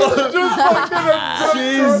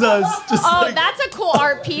Jesus, just Oh, that's a cool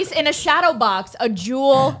art piece in a shadow box. A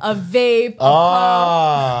jewel, a vape,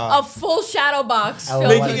 a full shadow box filled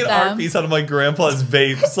making with an them. art piece out of my grandpa's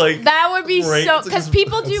vapes. Like That would be Great. so because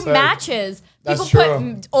people do That's sick. matches. That's People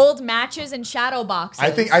true. put old matches in shadow boxes.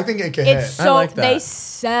 I think it can it's hit. so like that. they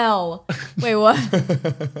sell. Wait, what?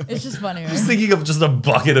 It's just funny, right? thinking of just a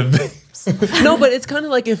bucket of vapes. No, but it's kind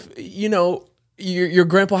of like if, you know, your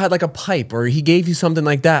grandpa had like a pipe or he gave you something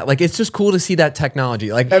like that. Like, it's just cool to see that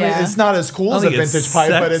technology. Like, I mean, Yeah. it's not as cool as a think it's vintage pipe,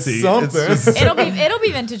 but it's sexy. something. It's just- It'll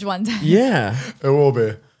be vintage one day. yeah. It will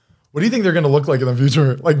be. What do you think they're gonna look like in the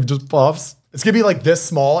future? Like just puffs? It's gonna be like this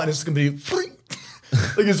small, and it's just gonna be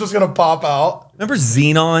like it's just gonna pop out. Remember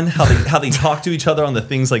Xenon? How they talk to each other on the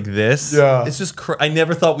things like this? Yeah. It's just I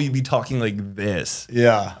never thought we'd be talking like this.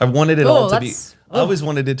 Yeah. I wanted it Oh, all to be. that's- I always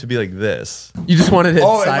wanted it to be like this. You just wanted it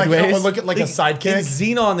Oh, and like sideways. someone look at like a In sidekick.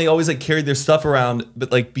 Xenon, they always like carried their stuff around,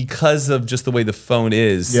 but like because of just the way the phone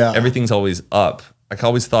is, Yeah. everything's always up. I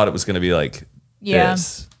always thought it was going to be like Yeah.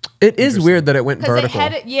 this. It is weird that it went Because it vertical.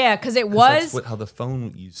 had because it That's was how the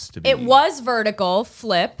phone used to be. it was vertical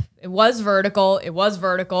flip. It was vertical. It was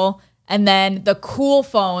vertical. And then the cool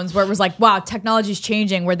phones where it was like, wow, technology's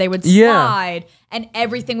changing, where they would Yeah. slide and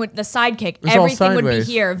everything would the sidekick, was all everything would be sideways.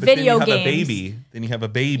 here. But then Video you have games. a baby. Then you have a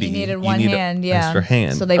baby. You needed You one need hand, an yeah. extra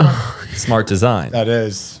hand. So they went. Smart design. That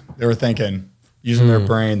is. They were thinking, using their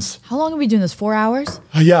brains. How long are we doing this? 4 hours?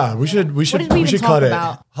 Yeah, we should What did we even should talk cut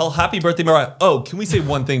about? Well, happy birthday, Mariah. Oh, can we say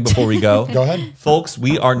one thing before we go? Go ahead. Folks,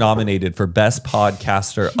 we are nominated for Best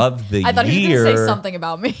Podcaster of the I thought he was Year. going to say something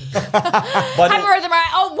about me. But Happy birthday, Mariah.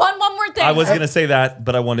 Oh, one more thing. I was going to say that,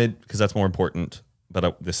 but I wanted, because that's more important.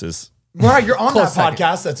 But this is. Right, you're on that Close second.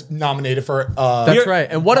 podcast that's nominated for That's You're- right.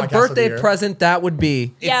 And what a Podcast of the birthday year. present that would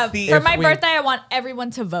be. Yeah, It's the- for if my we- birthday, I want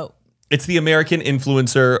everyone to vote. It's the American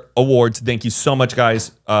Influencer Awards. Thank you so much,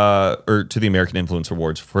 guys, or to the American Influencer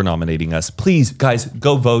Awards for nominating us. Please, guys,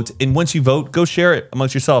 go vote. And once you vote, go share it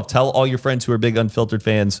amongst yourself. Tell all your friends who are big Unfiltered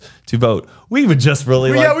fans to vote. We would just really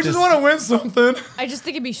like Yeah, we this. just want to win something. I just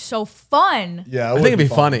think it'd be so fun. Yeah, I think it'd be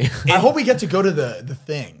funny. I hope we get to go to the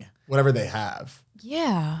thing, whatever they have.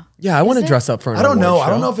 Yeah. Yeah, I want to it? dress up for an I don't award know. show. I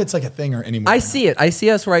don't know if it's like a thing or anymore. I see it. I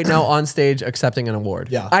see us right now on stage accepting an award.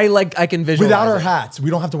 Yeah. I can visualize without our it. hats.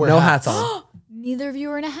 We don't have to wear No hats. hats on. Neither of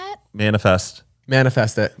you are in a hat? Manifest.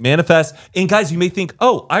 Manifest it. Manifest. And guys, you may think,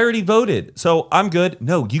 oh, I already voted, so I'm good.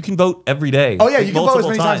 No, you can vote every day. Oh yeah, you can vote as multiple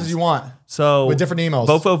many times as you want. So With different emails.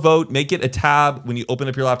 Vote. Make it a tab. When you open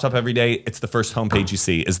up your laptop every day, it's the first homepage you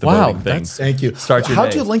see is the Wow, voting thing. Thank you. Start your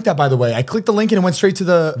How'd day. you link that, by the way? I clicked the link and it went straight to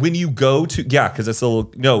the. When you go to, because it's a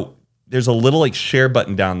little, no, there's a little like share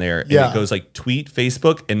button down there. And Yeah. it goes like tweet,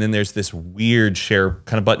 Facebook, and then there's this weird share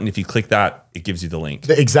kind of button. If you click that, it gives you the link.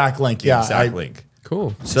 The exact link. Yeah. Exact link.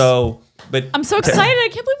 Cool. So, but I'm so excited. I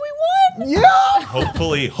can't believe we won.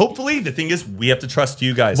 Yeah. hopefully, the thing is, we have to trust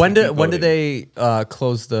you guys. When to keep did voting. they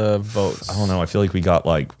close the votes? I don't know. I feel like we got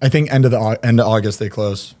like. I think end of August they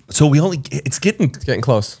close. So we only. It's getting. Getting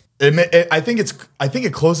close. I think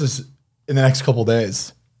it closes in the next couple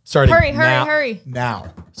days. Starting Hurry, now, hurry.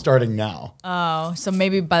 Now. Starting now. Oh, so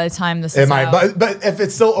maybe by the time this It is might, out. but if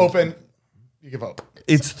it's still open, you can vote.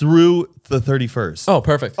 It's through the 31st. Oh,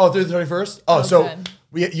 perfect. Oh, through the 31st? Oh, so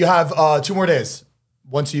good. you have 2 more days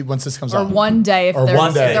once this comes or out. one day if Or they're,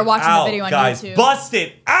 one day. if they're watching Out, the video on guys, YouTube. bust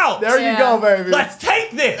it out. There you Yeah. go, baby. Let's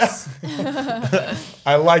take this.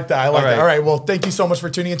 I like that. I like All that. right. All right. Well, thank you so much for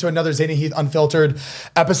tuning into another Zane and Heath Unfiltered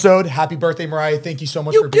episode. Happy birthday, Mariah. Thank you so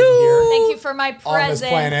much for being here Thank you for my on this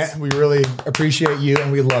present. planet. We really appreciate you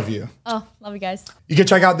and we love you. Oh, love you guys. You can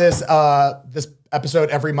check out this episode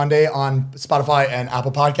every Monday on Spotify and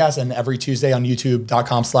Apple Podcasts and every Tuesday on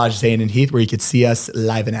youtube.com/Zane and Heath, where you could see us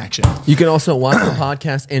live in action. You can also watch the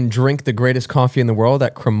podcast and drink the greatest coffee in the world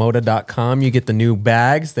at cremota.com. You get the new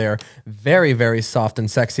bags. They're very, very soft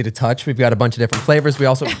and sexy to touch. We've got a bunch of different flavors. We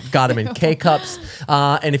also got them in K-cups.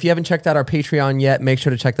 And if you haven't checked out our Patreon yet, make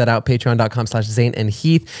sure to check that out, patreon.com/Zane and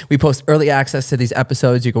Heath. We post early access to these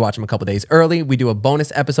episodes. You can watch them a couple days early. We do a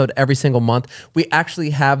bonus episode every single month. We actually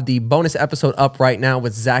have the bonus episode up right now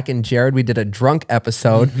with Zach and Jared. We did a drunk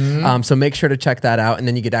episode. So make sure to check that out. And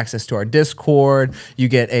then you get access to our Discord. You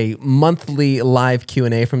get a monthly live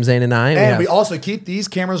Q&A from Zane and I. And we also keep these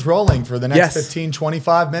cameras rolling for the next Yes. 15,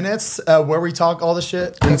 25 minutes where we talk all the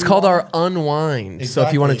shit. And it's called our Unwind. So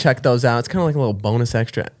if you want to Exactly. check those out, it's kind of like a little bonus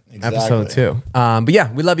extra episode Exactly. too. But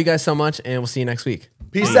yeah, we love you guys so much and we'll see you next week.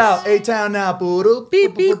 Peace out. A-Town now. Beep,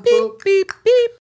 beep, beep, beep, beep.